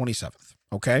July 27th.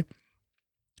 Okay.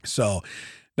 So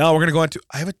now we're going to go into,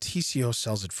 I have a TCO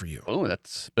sells it for you. Oh,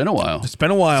 that's been a while. It's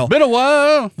been a while. Been a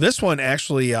while. This one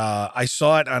actually, I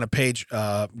saw it on a page.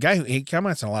 Guy who he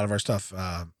comments on a lot of our stuff,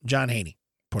 John Haney.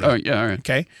 Put it Oh, up. yeah, all right.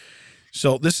 Okay.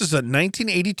 So this is a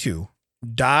 1982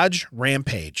 Dodge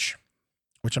Rampage,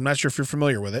 which I'm not sure if you're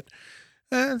familiar with it.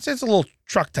 It's a little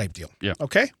truck type deal. Yeah.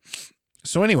 Okay.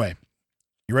 So anyway,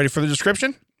 you ready for the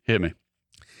description? Hit me.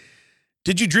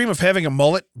 Did you dream of having a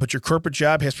mullet, but your corporate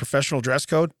job has professional dress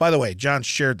code? By the way, John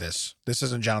shared this. This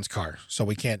isn't John's car, so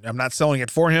we can't. I'm not selling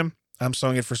it for him. I'm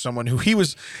selling it for someone who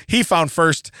he found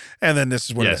first, and then this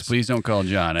is what it is. Please don't call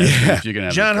John. If you can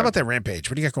have John, how about that Rampage?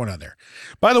 What do you got going on there?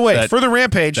 By the way, for the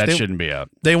Rampage, that shouldn't be out.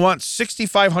 They want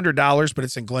 $6,500, but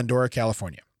it's in Glendora,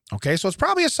 California. Okay, so it's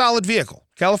probably a solid vehicle.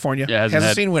 California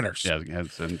hasn't seen winners. Yeah,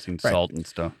 hasn't seen salt and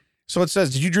stuff. So it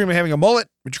says, did you dream of having a mullet,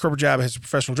 but your corporate job has a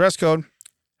professional dress code?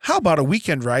 How about a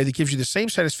weekend ride that gives you the same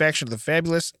satisfaction of the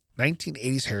fabulous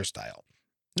 1980s hairstyle?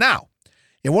 Now,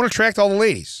 it won't attract all the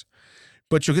ladies,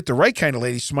 but you'll get the right kind of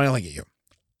ladies smiling at you.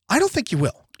 I don't think you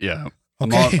will. Yeah.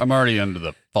 Okay. I'm already under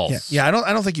the false. Yeah, I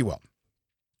don't think you will.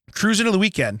 Cruising into the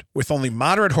weekend with only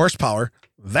moderate horsepower,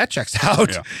 that checks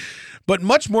out. Yeah. But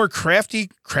much more crafty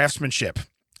craftsmanship.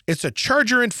 It's a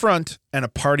Charger in front and a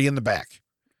party in the back.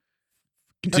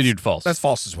 Continued false. That's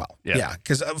false as well. Yeah. Yeah.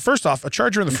 Because first off, a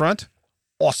Charger in the front,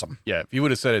 awesome. Yeah. If you would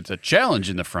have said it's a challenge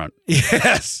in the front.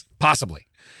 Yes, possibly.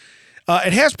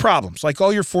 It has problems like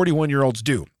all your 41-year-olds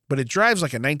do, but it drives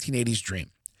like a 1980s dream.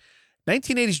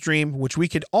 1980s dream, which we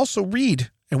could also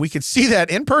read and we could see that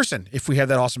in person. If we had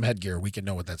that awesome headgear, we could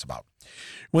know what that's about.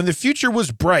 When the future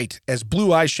was bright as blue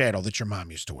eyeshadow that your mom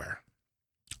used to wear.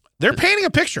 They're painting a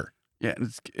picture. Yeah.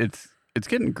 It's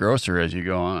getting grosser as you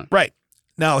go on. Right.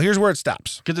 Now, here's where it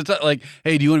stops. Because it's not like,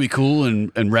 hey, do you want to be cool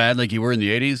and rad like you were in the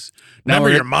 80s? Remember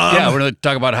your mom? Yeah, we're going to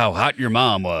talk about how hot your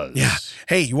mom was. Yeah.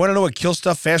 Hey, you want to know what kills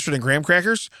stuff faster than graham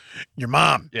crackers? Your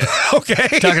mom. Yeah.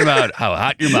 Okay. Talking about how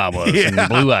hot your mom was and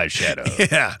blue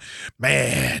eyeshadow. Yeah.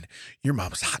 Man, your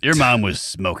mom was hot. Your mom was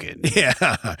smoking. Yeah.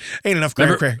 Ain't enough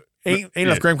graham crackers. Ain't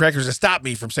enough graham crackers to stop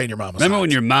me from saying your mom was Remember hot.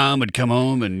 when your mom would come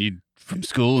home and you'd from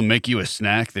school and make you a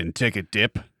snack, then take a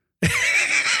dip?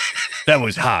 That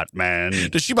was hot, man.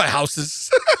 Does she buy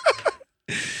houses?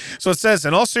 So it says,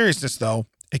 in all seriousness, though,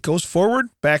 it goes forward,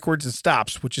 backwards, and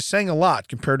stops, which is saying a lot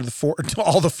compared to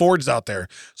all the Fords out there.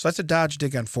 So that's a Dodge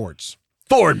dig on Fords.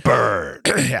 Ford bird.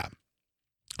 Yeah.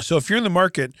 So if you're in the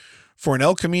market for an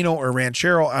El Camino or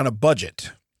Ranchero on a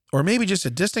budget, or maybe just a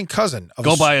distant cousin of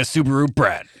Go buy a Subaru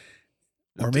Brat.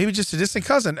 or maybe just a distant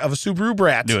cousin of a Subaru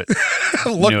Brat. Do it.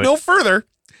 Look Do it. no further.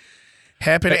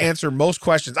 Happy to answer most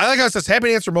questions. I like how it says happy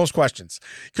to answer most questions.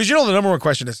 Because you know the number one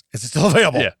question is it still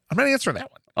available? Yeah. I'm not answering that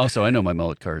one. Also, I know my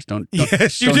mullet cars. Don't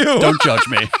Yes, you don't- do. Don't judge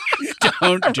me.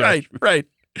 Don't judge. Right,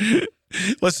 right.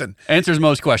 Listen. Answers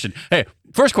most question. Hey,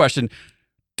 first question.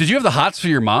 Did you have the hots for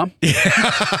your mom?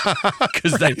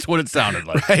 Because that's what it sounded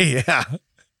like. Right, yeah.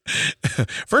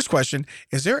 First question,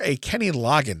 is there a Kenny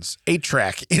Loggins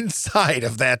 8-track inside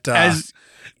of that? As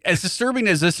disturbing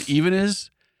as this even is,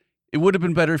 it would have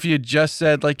been better if you had just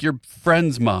said like your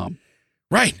friend's mom.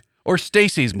 Right. Or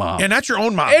Stacy's mom. Yeah, not your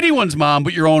own mom. Anyone's mom,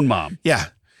 but your own mom. Yeah.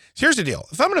 So here's the deal.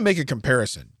 If I'm going to make a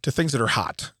comparison to things that are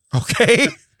hot, okay,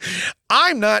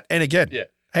 I'm not, and again,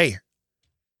 hey,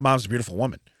 mom's a beautiful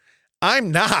woman.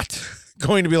 I'm not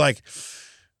going to be like,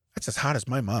 that's as hot as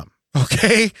my mom.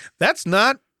 Okay. That's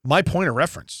not my point of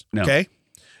reference. No. Okay.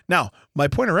 Now, my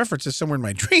point of reference is somewhere in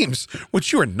my dreams,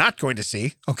 which you are not going to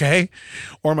see, okay?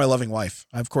 Or my loving wife.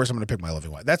 Of course, I'm going to pick my loving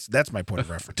wife. That's my point of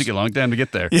reference. Took you a long time to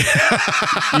get there.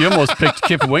 You almost picked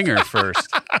Kip Winger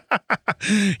first.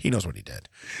 He knows what he did.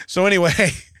 So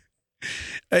anyway,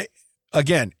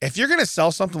 again, if you're going to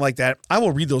sell something like that, I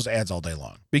will read those ads all day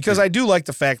long because I do like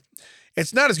the fact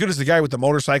it's not as good as the guy with the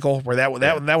motorcycle where that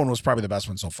one was probably the best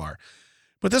one so far.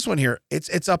 But this one here,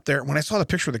 it's up there. When I saw the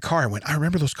picture of the car, I went, I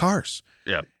remember those cars.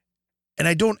 Yeah. And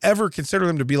I don't ever consider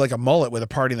them to be like a mullet with a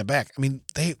party in the back. I mean,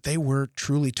 they were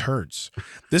truly turds.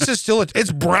 This is still,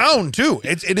 it's brown too.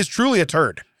 It is truly a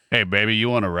turd. Hey, baby, you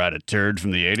want to ride a turd from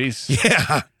the 80s?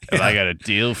 Yeah. And I got a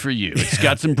deal for you. It's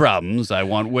got some problems. I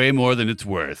want way more than it's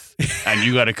worth. And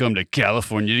you got to come to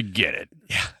California to get it.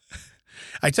 Yeah.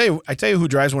 I tell you who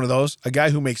drives one of those? A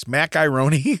guy who makes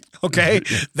macaroni. Okay.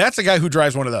 That's a guy who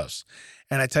drives one of those.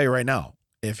 And I tell you right now,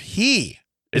 if he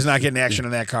is not getting action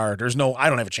in that car, I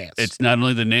don't have a chance. It's not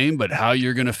only the name, but how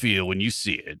you're going to feel when you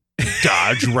see it.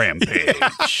 Dodge Rampage.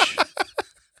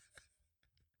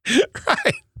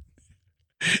 Right.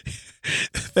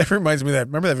 That reminds me of that.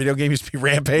 Remember that video game used to be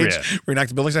Rampage? Yeah. Where you knocked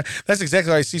the buildings down? That's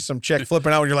exactly how I see some chick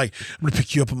flipping out and you're like, I'm going to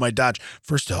pick you up in my Dodge.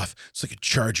 First off, it's like a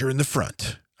Charger in the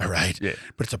front. All right. Yeah.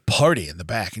 But it's a party in the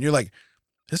back. And you're like,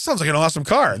 this sounds like an awesome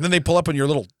car. And then they pull up in your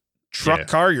little truck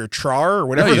car, your char or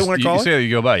whatever they want to call You it. say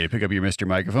you go by, you pick up your Mr.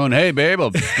 Microphone. Hey, babe,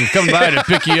 I'm coming by to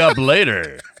pick you up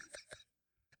later.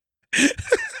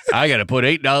 I got to put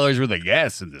 $8 worth of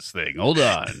gas in this thing. Hold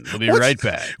on. We'll be right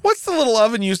back. What's the little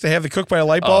oven you used to have to cook by a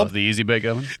light bulb? Oh, the Easy Bake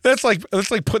Oven? That's like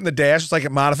putting the dash. It's like a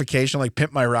modification, like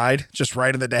Pimp My Ride, just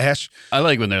right in the dash. I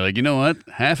like when they're like, you know what?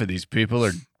 Half of these people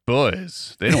are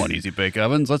boys. They don't want Easy Bake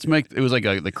Ovens. Let's make, it was like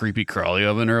the creepy crawly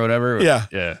oven or whatever. Yeah.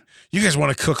 Yeah. You guys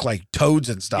want to cook like toads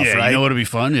and stuff, Yeah, right? you know what would be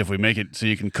fun? If we make it so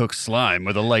you can cook slime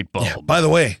with a light bulb. Yeah, by the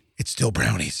way, it's still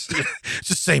brownies. It's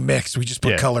the same mix. We just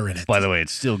put color in it. By the way,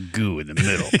 it's still goo in the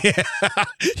middle. Yeah.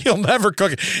 You'll never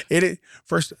cook it.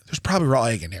 First, there's probably raw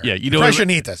egg in here. Yeah, you probably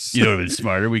shouldn't eat this. You know what would have been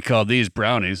smarter? We called these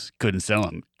brownies, couldn't sell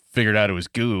them. Figured out it was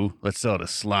goo. Let's sell it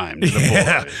as slime to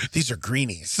the boys. These are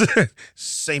greenies.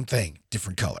 Same thing,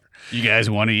 different color. You guys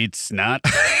want to eat snot?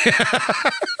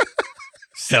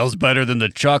 Sells better than the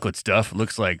chocolate stuff.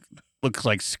 Looks like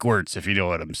squirts, if you know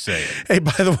what I'm saying. Hey,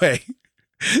 by the way,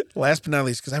 last but not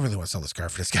least, because I really want to sell this car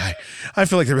for this guy. I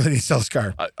feel like I really need to sell this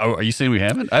car. Are you saying we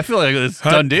haven't? I feel like it's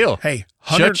a done deal. Hey,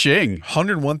 Cha-ching.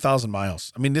 101,000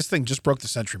 miles. I mean, this thing just broke the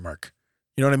century mark.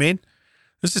 You know what I mean?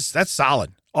 That's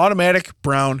solid. Automatic,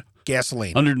 brown,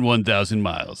 gasoline. 101,000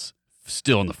 miles.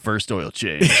 Still in the first oil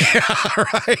change. Yeah,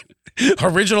 right.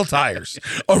 Original tires,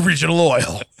 original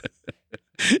oil.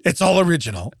 It's all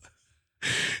original.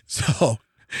 So,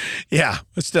 yeah,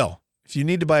 but still, if you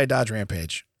need to buy a Dodge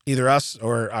Rampage, either us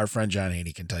or our friend John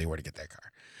Haney can tell you where to get that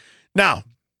car. Now,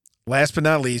 last but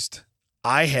not least,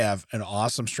 I have an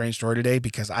awesome strange story today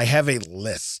because I have a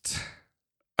list.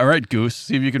 All right, Goose,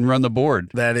 see if you can run the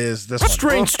board. That is this one.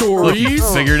 Strange story. You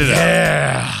figured it out.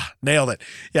 Yeah, nailed it.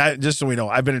 Yeah, just so we know,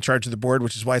 I've been in charge of the board,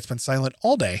 which is why it's been silent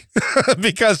all day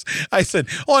because I said,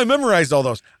 I memorized all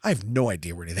those. I have no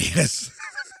idea where anything is.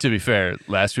 To be fair,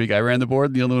 last week I ran the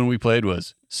board. The only one we played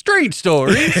was Strange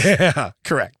Stories. Yeah,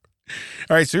 correct.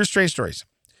 All right, so here's strange stories.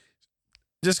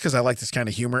 Just because I like this kind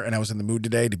of humor and I was in the mood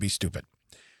today to be stupid.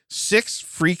 6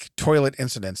 freak toilet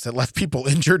incidents that left people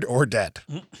injured or dead.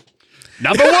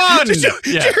 Number one.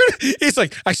 Yeah. He's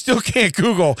like, I still can't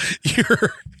Google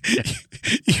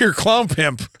your clown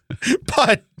pimp,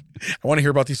 but I want to hear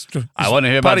about these. I want to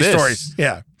hear about potty this. stories.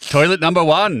 Yeah. Toilet number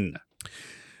one.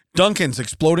 Duncan's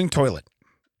exploding toilet.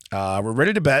 We're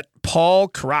ready to bet Paul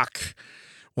Karak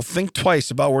will think twice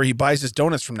about where he buys his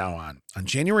donuts from now on. On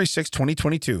January 6,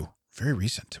 2022, very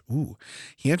recent. Ooh,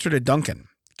 he entered a Dunkin'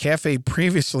 cafe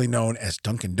previously known as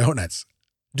Dunkin' Donuts.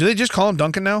 Do they just call him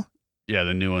Dunkin' now? Yeah,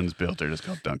 the new one's built. They're just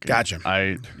called Dunkin'. Gotcha.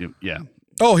 Yeah.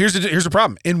 Oh, here's the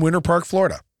problem. In Winter Park,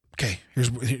 Florida. Okay,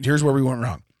 here's where we went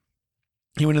wrong.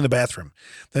 He went in the bathroom.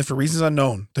 Then, for reasons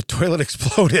unknown, the toilet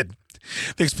exploded.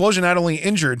 The explosion not only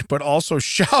injured, but also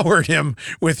showered him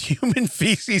with human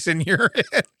feces and urine.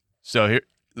 So here,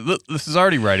 this is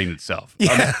already writing itself.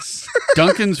 Yes.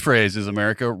 Duncan's phrase is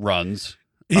America runs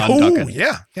on Oh, Duncan.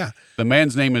 yeah. The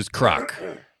man's name is Croc.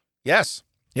 Yes,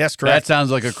 correct. That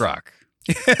sounds like a croc.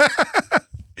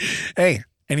 Hey,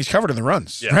 and he's covered in the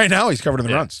runs. Yeah. Right now, he's covered in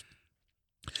the runs.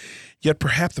 Yet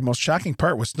perhaps the most shocking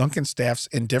part was Duncan staff's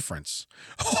indifference.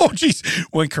 Oh, geez.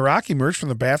 When Karak emerged from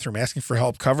the bathroom asking for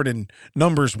help covered in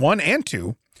numbers 1 and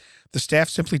 2, the staff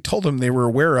simply told him they were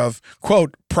aware of,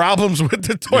 quote, problems with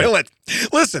the toilet. Yeah.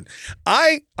 Listen,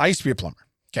 I used to be a plumber,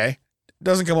 okay? It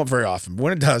doesn't come up very often, but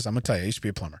when it does, I'm going to tell you, I used to be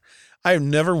a plumber. I have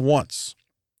never once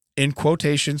in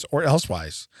quotations or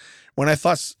elsewise, when I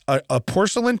thought a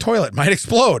porcelain toilet might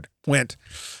explode, went,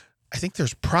 I think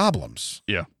there's problems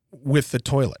with the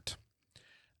toilet.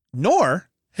 Nor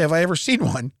have I ever seen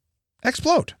one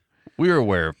explode. We were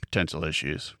aware of potential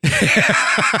issues.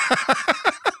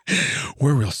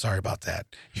 We're real sorry about that.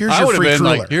 Here's I your would have free been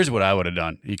cruller. like, here's what I would have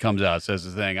done. He comes out, says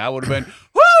the thing. I would have been,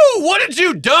 woo, what did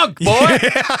you dunk, boy?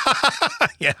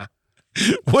 Yeah.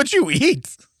 What'd you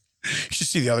eat? You should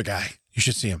see the other guy. You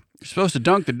should see him. You're supposed to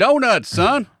dunk the donuts,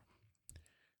 son.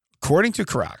 According to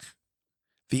Karak,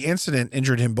 the incident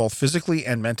injured him both physically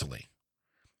and mentally.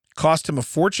 Cost him a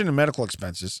fortune in medical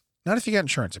expenses. Not if you got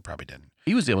insurance, it probably didn't.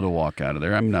 He was able to walk out of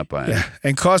there. I'm not buying it.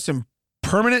 And caused him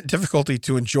permanent difficulty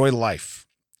to enjoy life.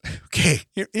 Okay,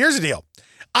 here's the deal.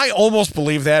 I almost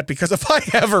believe that because if I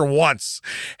ever once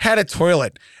had a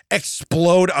toilet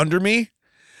explode under me,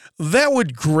 that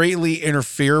would greatly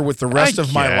interfere with the rest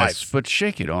of my life. But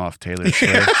shake it off, Taylor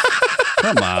Swift.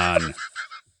 Come on.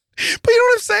 But you know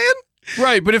what I'm saying?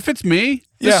 Right, but if it's me,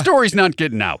 the story's not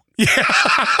getting out. Yeah.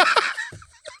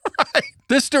 Right.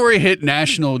 This story hit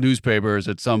national newspapers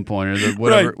at some point,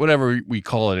 or whatever we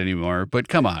call it anymore. But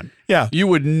come on. Yeah. You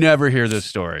would never hear this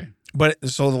story. But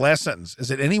so the last sentence, is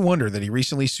it any wonder that he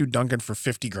recently sued Duncan for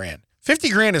 $50,000?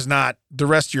 $50,000 is not the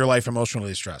rest of your life emotional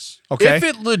distress. Okay. If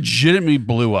it legitimately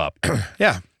blew up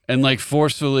Yeah. and like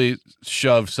forcefully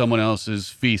shoved someone else's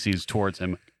feces towards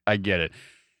him, I get it.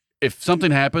 If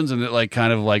something happens and it like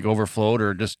kind of like overflowed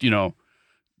or just,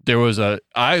 there was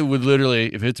I would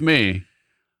literally, if it's me,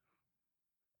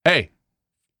 hey,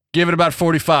 give it about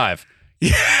 45.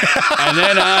 Yeah. And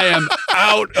then I am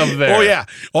out of there. Oh, yeah.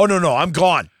 Oh, no. I'm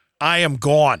gone. I am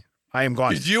gone.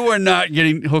 'Cause you are not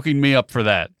hooking me up for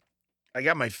that. I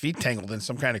got my feet tangled in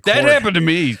some kind of cord. That happened to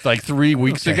me like 3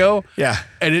 weeks ago. Yeah.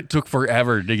 And it took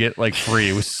forever to get like free.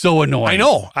 It was so annoying. I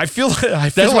know. I feel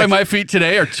That's like why my feet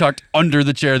today are tucked under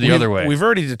the chair the other way. We've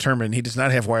already determined he does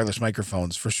not have wireless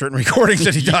microphones for certain recordings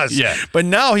that he does. Yeah. But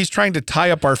now he's trying to tie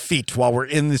up our feet while we're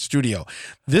in the studio.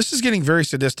 This is getting very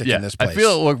sadistic in this place. I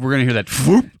feel like we're going to hear that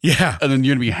whoop, Yeah. and then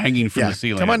you're going to be hanging from Yeah. the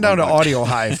ceiling. Come on down to Audio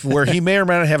Hive where he may or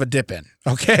may not have a dip in.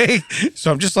 Okay.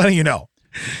 So I'm just letting you know.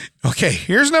 Okay.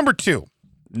 Here's number 2.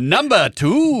 Number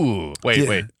 2.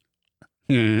 Wait.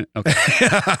 Okay.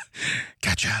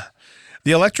 Gotcha.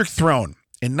 The Electric Throne.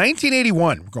 In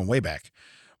 1981, we're going way back,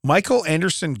 Michael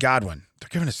Anderson Godwin, they're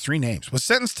giving us 3 names, was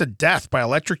sentenced to death by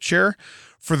electric chair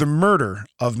for the murder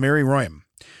of Mary Royam.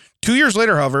 2 years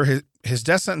later, however, his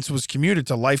death sentence was commuted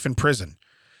to life in prison.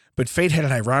 But fate had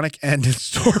an ironic end in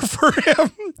store for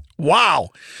him. Wow.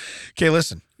 Okay,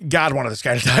 listen. God wanted this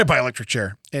guy to die by electric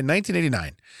chair. In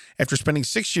 1989, after spending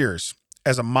 6 years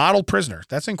as a model prisoner,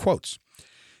 that's in quotes,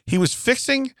 he was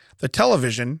fixing the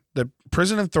television the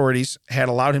prison authorities had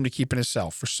allowed him to keep in his cell.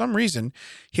 For some reason,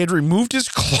 he had removed his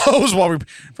clothes while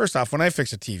first off, when I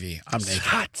fix a TV, I'm naked.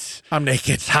 Hot. I'm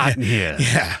naked. It's hot in here.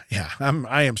 Yeah.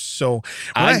 I am so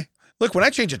when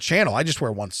I change a channel, I just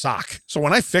wear one sock. So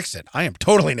when I fix it, I am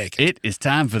totally naked. It is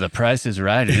time for the Price is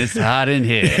Right, and it's hot in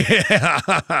here.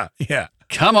 Yeah.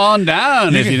 Come on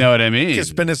down, if you know what I mean. You can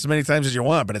spend this as many times as you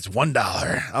want, but it's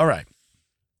 $1. All right.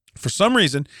 For some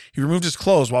reason, he removed his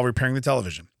clothes while repairing the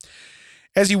television.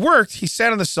 As he worked, he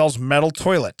sat on the cell's metal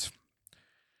toilet.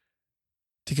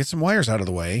 To get some wires out of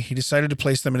the way, he decided to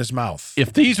place them in his mouth.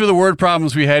 If these were the word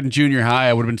problems we had in junior high,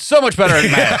 I would have been so much better at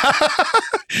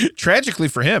math. Tragically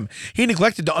for him, he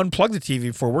neglected to unplug the TV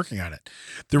before working on it.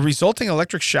 The resulting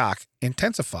electric shock,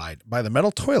 intensified by the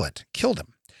metal toilet, killed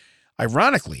him.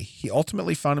 Ironically, he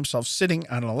ultimately found himself sitting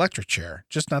on an electric chair,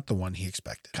 just not the one he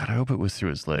expected. God, I hope it was through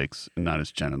his legs and not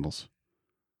his genitals.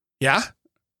 Yeah?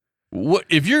 What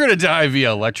if you're going to die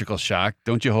via electrical shock?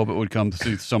 Don't you hope it would come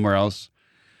through somewhere else?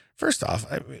 First off,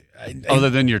 Other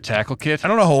than your tackle kit? I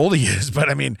don't know how old he is, but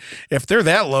I mean, if they're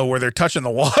that low where they're touching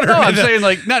the water. No, I'm saying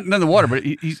like not in the water, but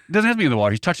he doesn't have to be in the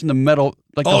water. He's touching the metal,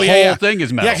 like the whole thing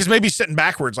is metal. Yeah, because maybe he's sitting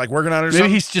backwards, like working on it or Maybe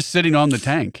something. he's just sitting on the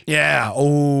tank. Yeah.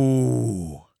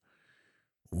 Oh.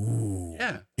 Ooh.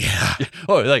 Yeah. Yeah.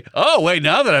 Wait,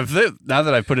 now that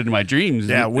I've put it in my dreams.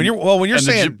 Yeah. When you're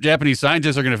saying Japanese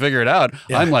scientists are going to figure it out,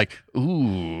 Yeah. I'm like,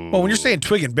 ooh. Well, when you're saying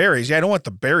twig and berries, I don't want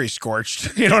the berries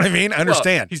scorched. You know what I mean? I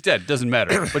understand. Well, he's dead. Doesn't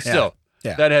matter. But still,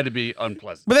 Yeah. that had to be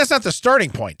unpleasant. But that's not the starting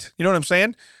point. You know what I'm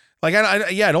saying? Like, I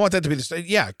don't want that to be the.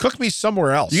 Yeah, cook me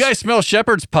somewhere else. You guys smell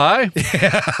shepherd's pie?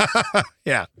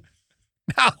 Yeah.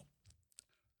 Now,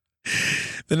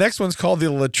 the next one's called the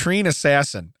latrine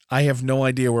assassin. I have no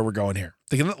idea where we're going here.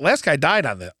 The last guy died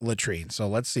on the latrine, so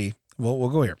let's see. We'll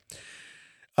go here.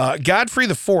 Godfrey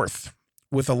IV,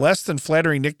 with a less than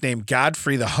flattering nickname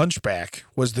Godfrey the Hunchback,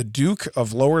 was the Duke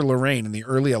of Lower Lorraine in the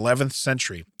early 11th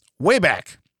century. Way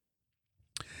back.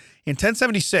 In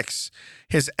 1076,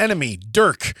 his enemy,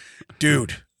 Dirk.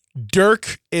 Dude,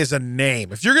 Dirk is a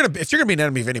name. If you're gonna be an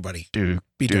enemy of anybody, Duke,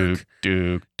 be Dirk.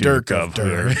 Duke of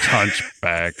Dirk.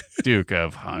 Hunchback. Duke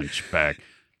of Hunchback.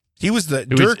 He was the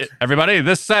It was- Dirk. everybody,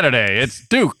 this Saturday, it's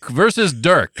Duke versus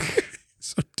Dirk.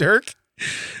 So Dirk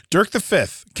V,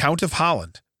 Count of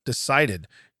Holland, decided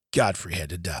Godfrey had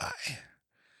to die.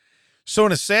 So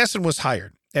an assassin was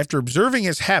hired. After observing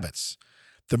his habits,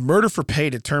 the murder for pay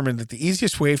determined that the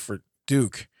easiest way for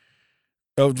to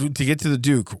get to the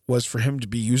Duke was for him to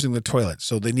be using the toilet.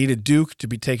 So they needed Duke to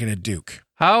be taking a Duke.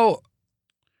 How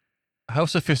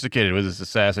sophisticated was this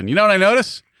assassin? You know what I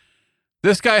notice?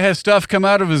 This guy has stuff come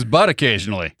out of his butt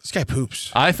occasionally. This guy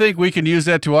poops. I think we can use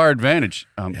that to our advantage.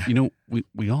 Yeah. You know,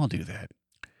 we all do that.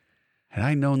 Had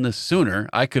I known this sooner,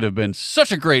 I could have been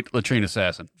such a great latrine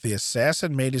assassin. The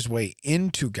assassin made his way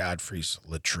into Godfrey's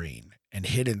latrine and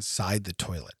hid inside the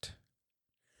toilet.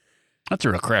 That's a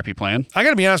real crappy plan. I got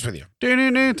to be honest with you. But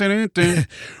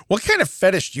What kind of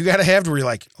fetish do you got to have to where you're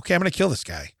like, okay, I'm going to kill this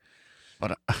guy,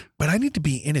 but I need to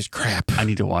be in his crap. I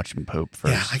need to watch him poop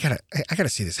first. Yeah, I gotta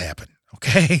see this happen.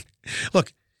 Okay,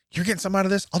 look, you're getting something out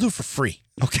of this. I'll do it for free.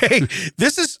 Okay,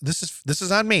 this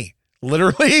is on me,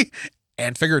 literally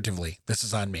and figuratively. This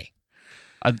is on me.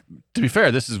 To be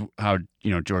fair, this is how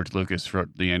George Lucas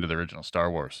wrote the end of the original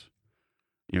Star Wars.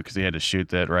 Because he had to shoot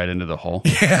that right into the hole.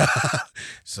 Yeah.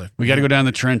 So We got to go down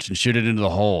the trench and shoot it into the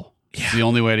hole. Yeah. It's the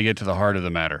only way to get to the heart of the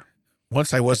matter.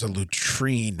 Once I was a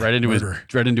latrine Right into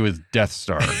his Death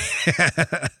Star.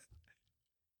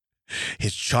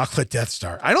 His chocolate Death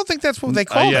Star. I don't think that's what they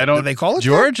call it. Do they call it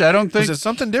George? that? I don't think. Is it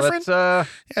something different? Yeah,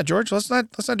 George. Let's not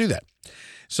do that.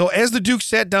 So as the Duke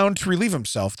sat down to relieve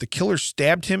himself, the killer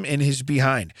stabbed him in his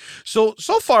behind. So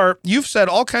far, you've said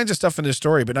all kinds of stuff in this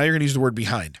story, but now you're going to use the word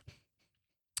behind.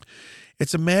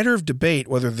 It's a matter of debate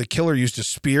whether the killer used a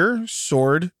spear,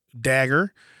 sword,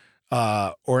 dagger,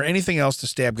 or anything else to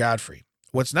stab Godfrey.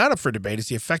 What's not up for debate is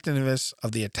the effectiveness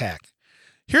of the attack.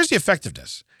 Here's the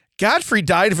effectiveness. Godfrey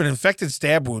died of an infected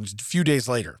stab wound a few days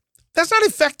later. That's not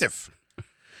effective.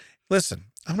 Listen,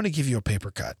 I'm going to give you a paper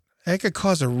cut. That could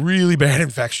cause a really bad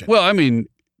infection. Well, I mean,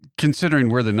 considering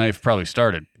where the knife probably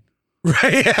started.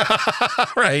 Right.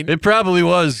 Right. It probably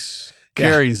was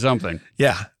carrying something.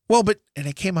 Yeah. Well, and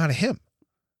it came out of him.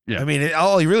 Yeah. I mean,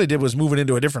 all he really did was move it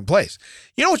into a different place.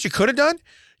 You know what you could have done?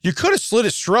 You could have slit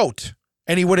his throat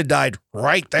and he would have died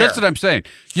right there. That's what I'm saying.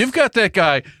 You've got that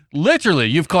guy, literally,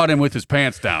 you've caught him with his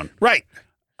pants down. Right.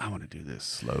 I want to do this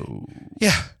slow.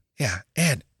 Yeah. Yeah.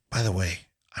 And by the way,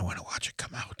 I want to watch it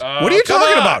come out. Oh, what are you come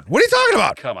talking on. about? What are you talking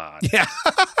about? Come on. Yeah.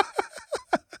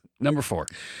 Number 4.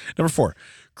 Number 4,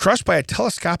 crushed by a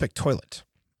telescopic toilet.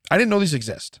 I didn't know these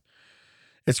exist.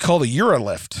 It's called a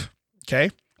Urolift.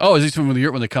 Okay. Oh, is this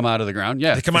when they come out of the ground?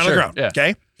 Yeah. They come for out of the sure. ground. Yeah.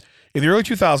 Okay. In the early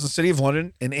 2000s, the city of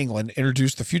London in England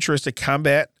introduced the futuristic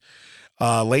combat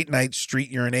late night street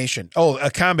urination. Oh,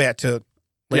 a combat to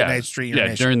late night street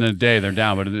urination. Yeah, during the day they're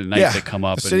down, but at night they come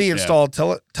up. The city installed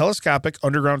telescopic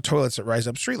underground toilets that rise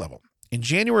up street level. In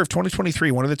January of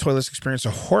 2023, one of the toilets experienced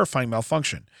a horrifying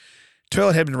malfunction. The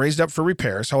toilet had been raised up for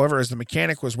repairs. However, as the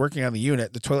mechanic was working on the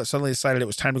unit, the toilet suddenly decided it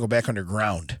was time to go back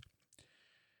underground.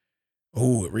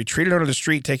 Oh, it retreated under the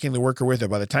street, taking the worker with it.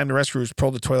 By the time the rescuers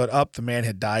pulled the toilet up, the man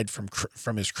had died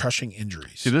from his crushing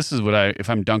injuries. See, this is what if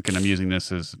I'm Duncan, I'm using this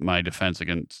as my defense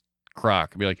against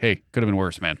Croc. I'd be like, hey, could have been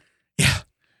worse, man. Yeah.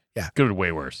 Yeah. Could have been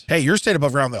way worse. Hey, you're stayed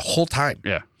above ground the whole time.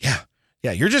 Yeah. Yeah.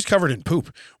 Yeah. You're just covered in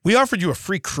poop. We offered you a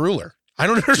free cruller. I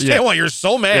don't understand why you're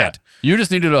so mad. You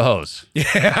just needed a hose.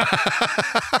 Yeah.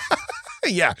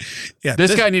 Yeah. Yeah.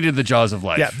 This guy needed the jaws of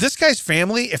life. Yeah. This guy's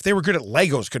family, if they were good at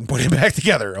Legos, couldn't put him back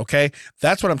together. Okay.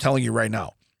 That's what I'm telling you right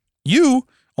now. You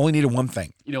only needed one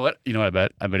thing. You know what?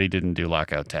 I bet he didn't do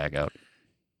lockout, tag out.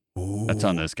 Ooh, That's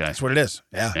on this guy. That's what it is.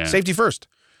 Yeah. Yeah. Safety first.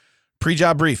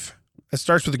 Pre-job brief. It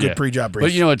starts with a good pre-job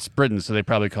brief. But it's Britain, so they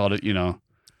probably called it,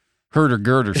 hurt or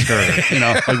gird or skirt.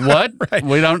 Like what? Right.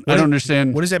 I don't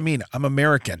understand. What does that mean? I'm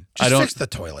American. Just fix the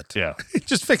toilet. Yeah.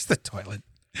 Just fix the toilet.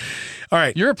 All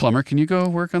right. You're a plumber. Can you go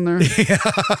work on there? Yeah.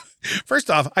 First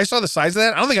off, I saw the size of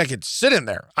that. I don't think I could sit in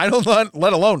there. I don't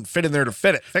let alone fit in there to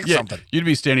fix something. You'd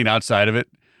be standing outside of it,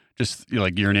 just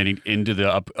like urinating into the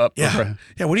up. Yeah.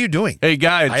 Yeah. What are you doing? Hey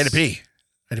guys, I had to pee.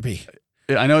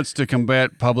 I know it's to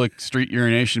combat public street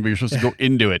urination, but you're supposed to go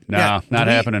into it. Nah, not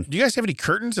happening. Do you guys have any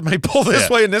curtains that might pull this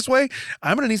way and this way?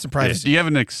 I'm going to need some privacy. Do you have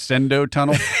an extendo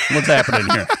tunnel? What's happening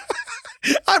here?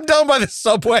 I'm down by the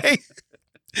subway.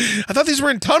 I thought these were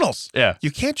in tunnels. Yeah.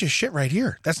 You can't just shit right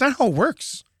here. That's not how it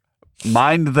works.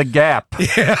 Mind the gap.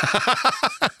 Yeah.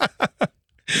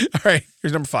 All right.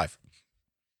 Here's number 5.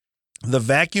 The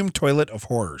vacuum toilet of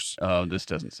horrors. Oh, this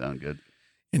doesn't sound good.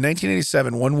 In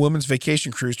 1987, one woman's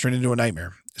vacation cruise turned into a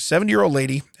nightmare. A 70-year-old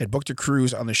lady had booked a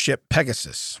cruise on the ship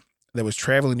Pegasus that was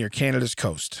traveling near Canada's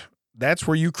coast. That's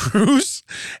where you cruise?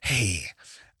 Hey,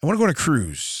 I want to go on a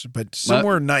cruise, but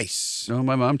somewhere nice. No,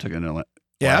 my mom took an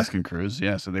Alaskan cruise.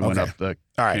 Yeah, so they went up the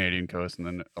Canadian coast and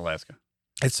then Alaska.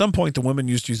 At some point, the woman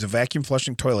used to use a vacuum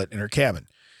flushing toilet in her cabin.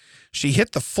 She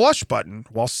hit the flush button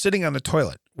while sitting on the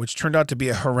toilet, which turned out to be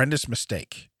a horrendous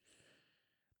mistake.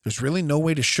 There's really no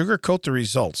way to sugarcoat the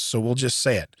results, so we'll just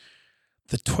say it.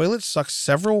 The toilet sucked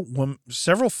several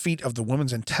feet of the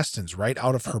woman's intestines right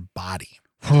out of her body.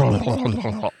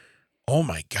 Oh,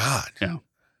 my God. Yeah.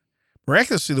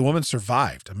 Miraculously, the woman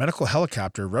survived. A medical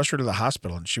helicopter rushed her to the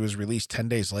hospital, and she was released 10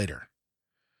 days later.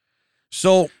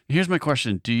 So here's my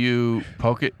question. Do you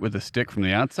poke it with a stick from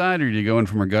the outside, or do you go in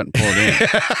from her gut and pull it in?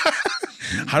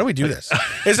 How do we do this?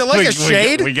 Is it like a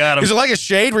shade? We got him. Is it like a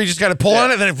shade where you just got to pull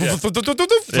on it and then it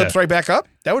flips right back up?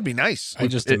 That would be nice. I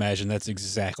just imagine that's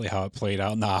exactly how it played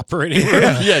out in the operating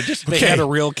room. Just they had a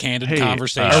real candid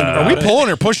conversation. Are we pulling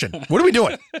or pushing? What are we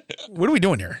doing? What are we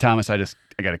doing here? Thomas, I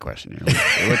got a question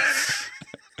here.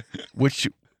 Which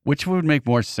would make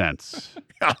more sense?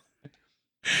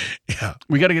 Yeah.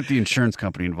 We got to get the insurance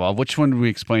company involved. Which one do we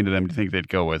explain to them? Do you think they'd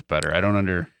go with better? I don't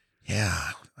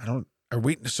Are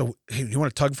we, so hey, you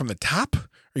want to tug from the top or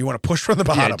you want to push from the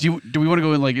bottom? Yeah, do we want to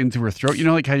go in like into her throat? You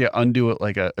know, like how you undo it,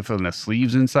 like if the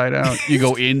sleeve's inside out, you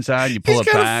go inside, you pull it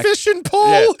back. He's got a fishing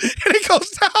pole and it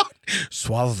goes down.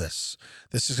 Swallow this.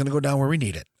 This is going to go down where we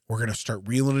need it. We're going to start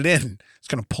reeling it in. It's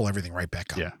going to pull everything right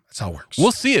back up. Yeah. That's how it works.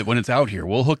 We'll see it when it's out here.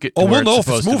 We'll hook it to we'll where know it's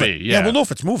if it's supposed moving. to be. Yeah, we'll know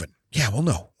if it's moving. Yeah, we'll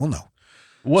know.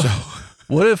 What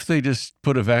if they just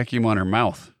put a vacuum on her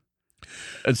mouth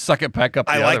and suck it back up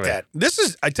the I other like way?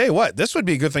 that. I tell you what, this would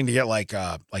be a good thing to get like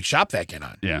shop vac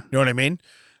on. Yeah. You know what I mean?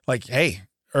 Like, hey,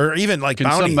 or even like Can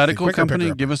Bounty, some medical the quicker company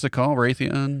picker. give us a call?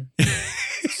 Raytheon,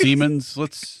 Siemens.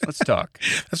 Let's talk.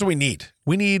 That's what we need.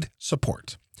 We need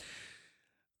support.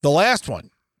 The last one.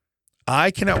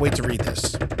 I cannot wait to read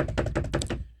this.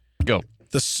 Go.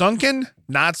 The sunken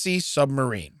Nazi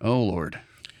submarine. Oh, Lord.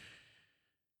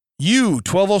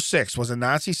 U-1206 was a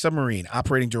Nazi submarine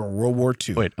operating during World War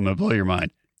II. Wait, I'm going to blow your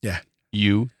mind. Yeah.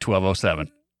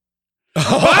 U-1207.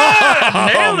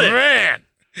 Nailed it. Man.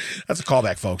 That's a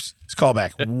callback, folks. It's a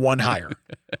callback. One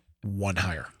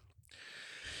higher.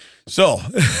 So,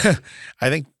 I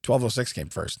think 1206 came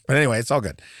first. But anyway, it's all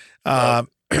good.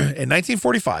 In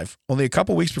 1945, only a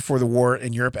couple weeks before the war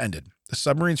in Europe ended, the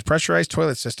submarine's pressurized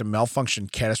toilet system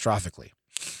malfunctioned catastrophically.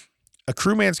 A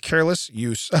crewman's careless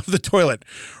use of the toilet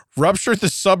ruptured the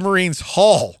submarine's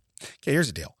hull. Okay, here's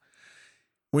the deal.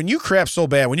 When you crap so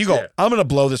bad, when you go, I'm going to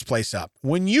blow this place up.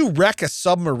 When you wreck a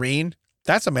submarine,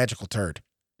 that's a magical turd.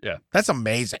 Yeah. That's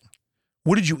amazing.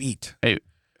 What did you eat? Hey,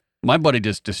 my buddy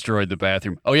just destroyed the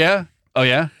bathroom. Oh, yeah?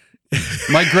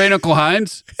 My great Uncle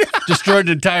Heinz destroyed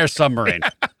an entire submarine.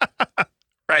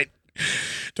 Right.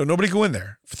 Don't nobody go in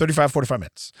there for 35, 45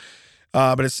 minutes.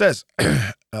 But it says,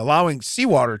 allowing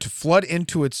seawater to flood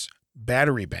into its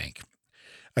battery bank.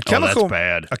 That's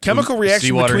bad. A chemical reaction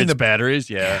seawater between hits batteries,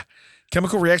 yeah.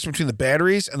 Chemical reaction between the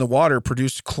batteries and the water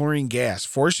produced chlorine gas,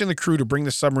 forcing the crew to bring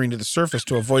the submarine to the surface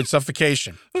to avoid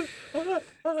suffocation.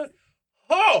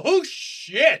 Oh,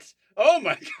 shit. Oh,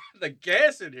 my God. The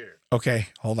gas in here. Okay,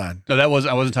 hold on. No, I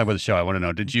wasn't talking about the show. I want to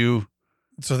know. Did you?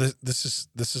 So this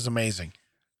is amazing.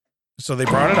 So they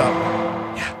brought it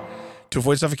up to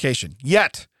avoid suffocation.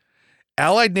 Yet,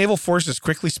 Allied naval forces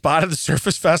quickly spotted the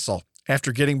surface vessel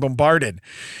after getting bombarded.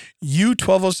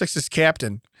 U-1206's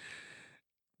captain.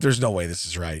 There's no way this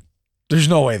is right.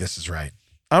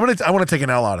 I want to take an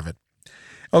L out of it.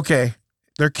 Okay,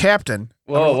 their captain.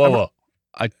 Whoa.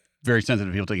 I'm very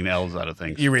sensitive to people taking L's out of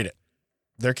things. You read it.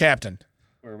 Their captain.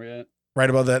 Where are we at? Right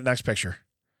above that next picture.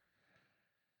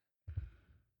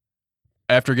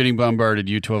 After getting bombarded,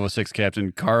 U-1206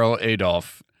 Captain Carl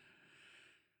Adolf.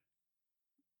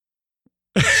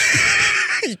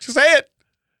 Say it.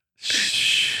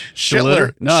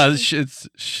 Schlitter. No, it's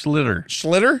Schlitter.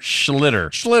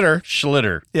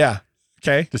 Schlitter. Yeah.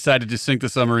 Okay. Decided to sink the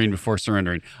submarine before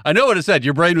surrendering. I know what it said.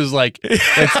 Your brain was like,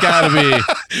 it's got to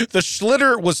be. The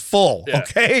Schlitter was full. Yeah.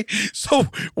 Okay. So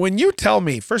when you tell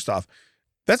me, first off,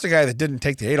 that's a guy that didn't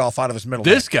take the Adolf out of his middle.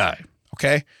 This guy.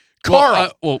 Okay.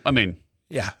 Carl.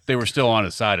 Yeah. They were still on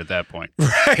his side at that point.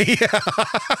 Right.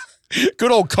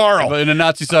 Good old Carl. But in a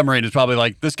Nazi submarine, it's probably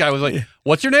like, this guy was like,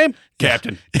 what's your name?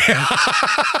 Captain. Yeah.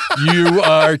 You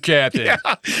are captain. Yeah.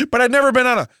 But I'd never been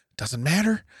on doesn't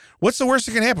matter. What's the worst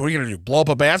that can happen? What are you going to do? Blow up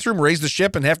a bathroom, raise the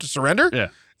ship, and have to surrender? Yeah.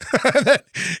 And then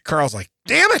Carl's like,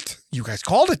 damn it, you guys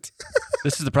called it.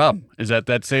 This is the problem, is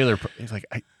that sailor, he's like,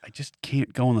 I just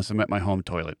can't go unless I'm at my home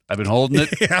toilet. I've been holding it.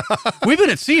 Yeah. We've been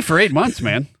at sea for 8 months,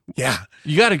 man. Yeah.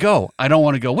 You got to go. I don't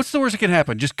want to go. What's the worst that can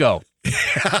happen? Just go.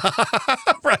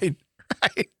 Right.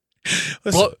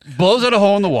 Listen, Blows out a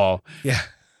hole in the wall. yeah.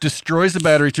 Destroys the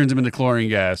battery, turns him into chlorine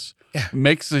gas. Yeah.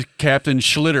 Makes the Captain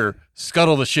Schlitter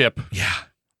scuttle the ship. Yeah.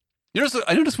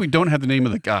 I noticed we don't have the name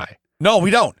of the guy. No,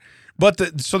 we don't. But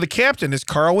the captain is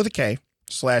Carl with a K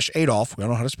 / Adolf. We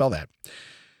don't know how to spell that.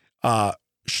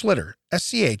 Schlitter,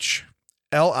 SCHLITTER.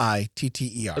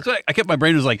 That's why I kept my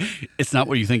brain was like, it's not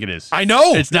what you think it is. I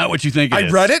know. It's not what you think it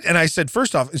is. I read it and I said,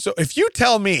 first off, so if you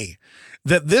tell me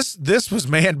that this was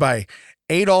manned by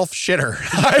Adolf Shitter,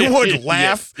 I would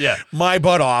laugh my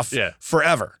butt off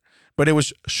forever. But it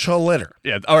was Schlitter.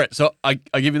 Yeah. All right. So I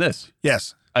give you this.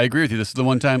 Yes. I agree with you. This is the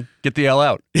one time. Get the L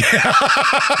out.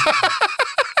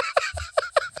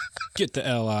 Get the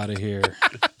L out of here.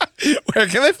 Where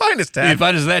can they find us, You can Ted?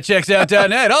 find us at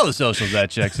thatchecksout.net. All the socials, That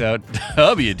Checks Out.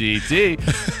 WDT.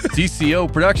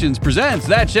 TCO Productions presents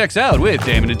That Checks Out with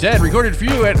Damon and Ted, recorded for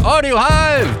you at Audio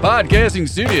Hive Podcasting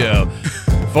Studio.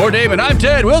 For Damon, I'm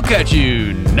Ted. We'll catch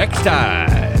you next time.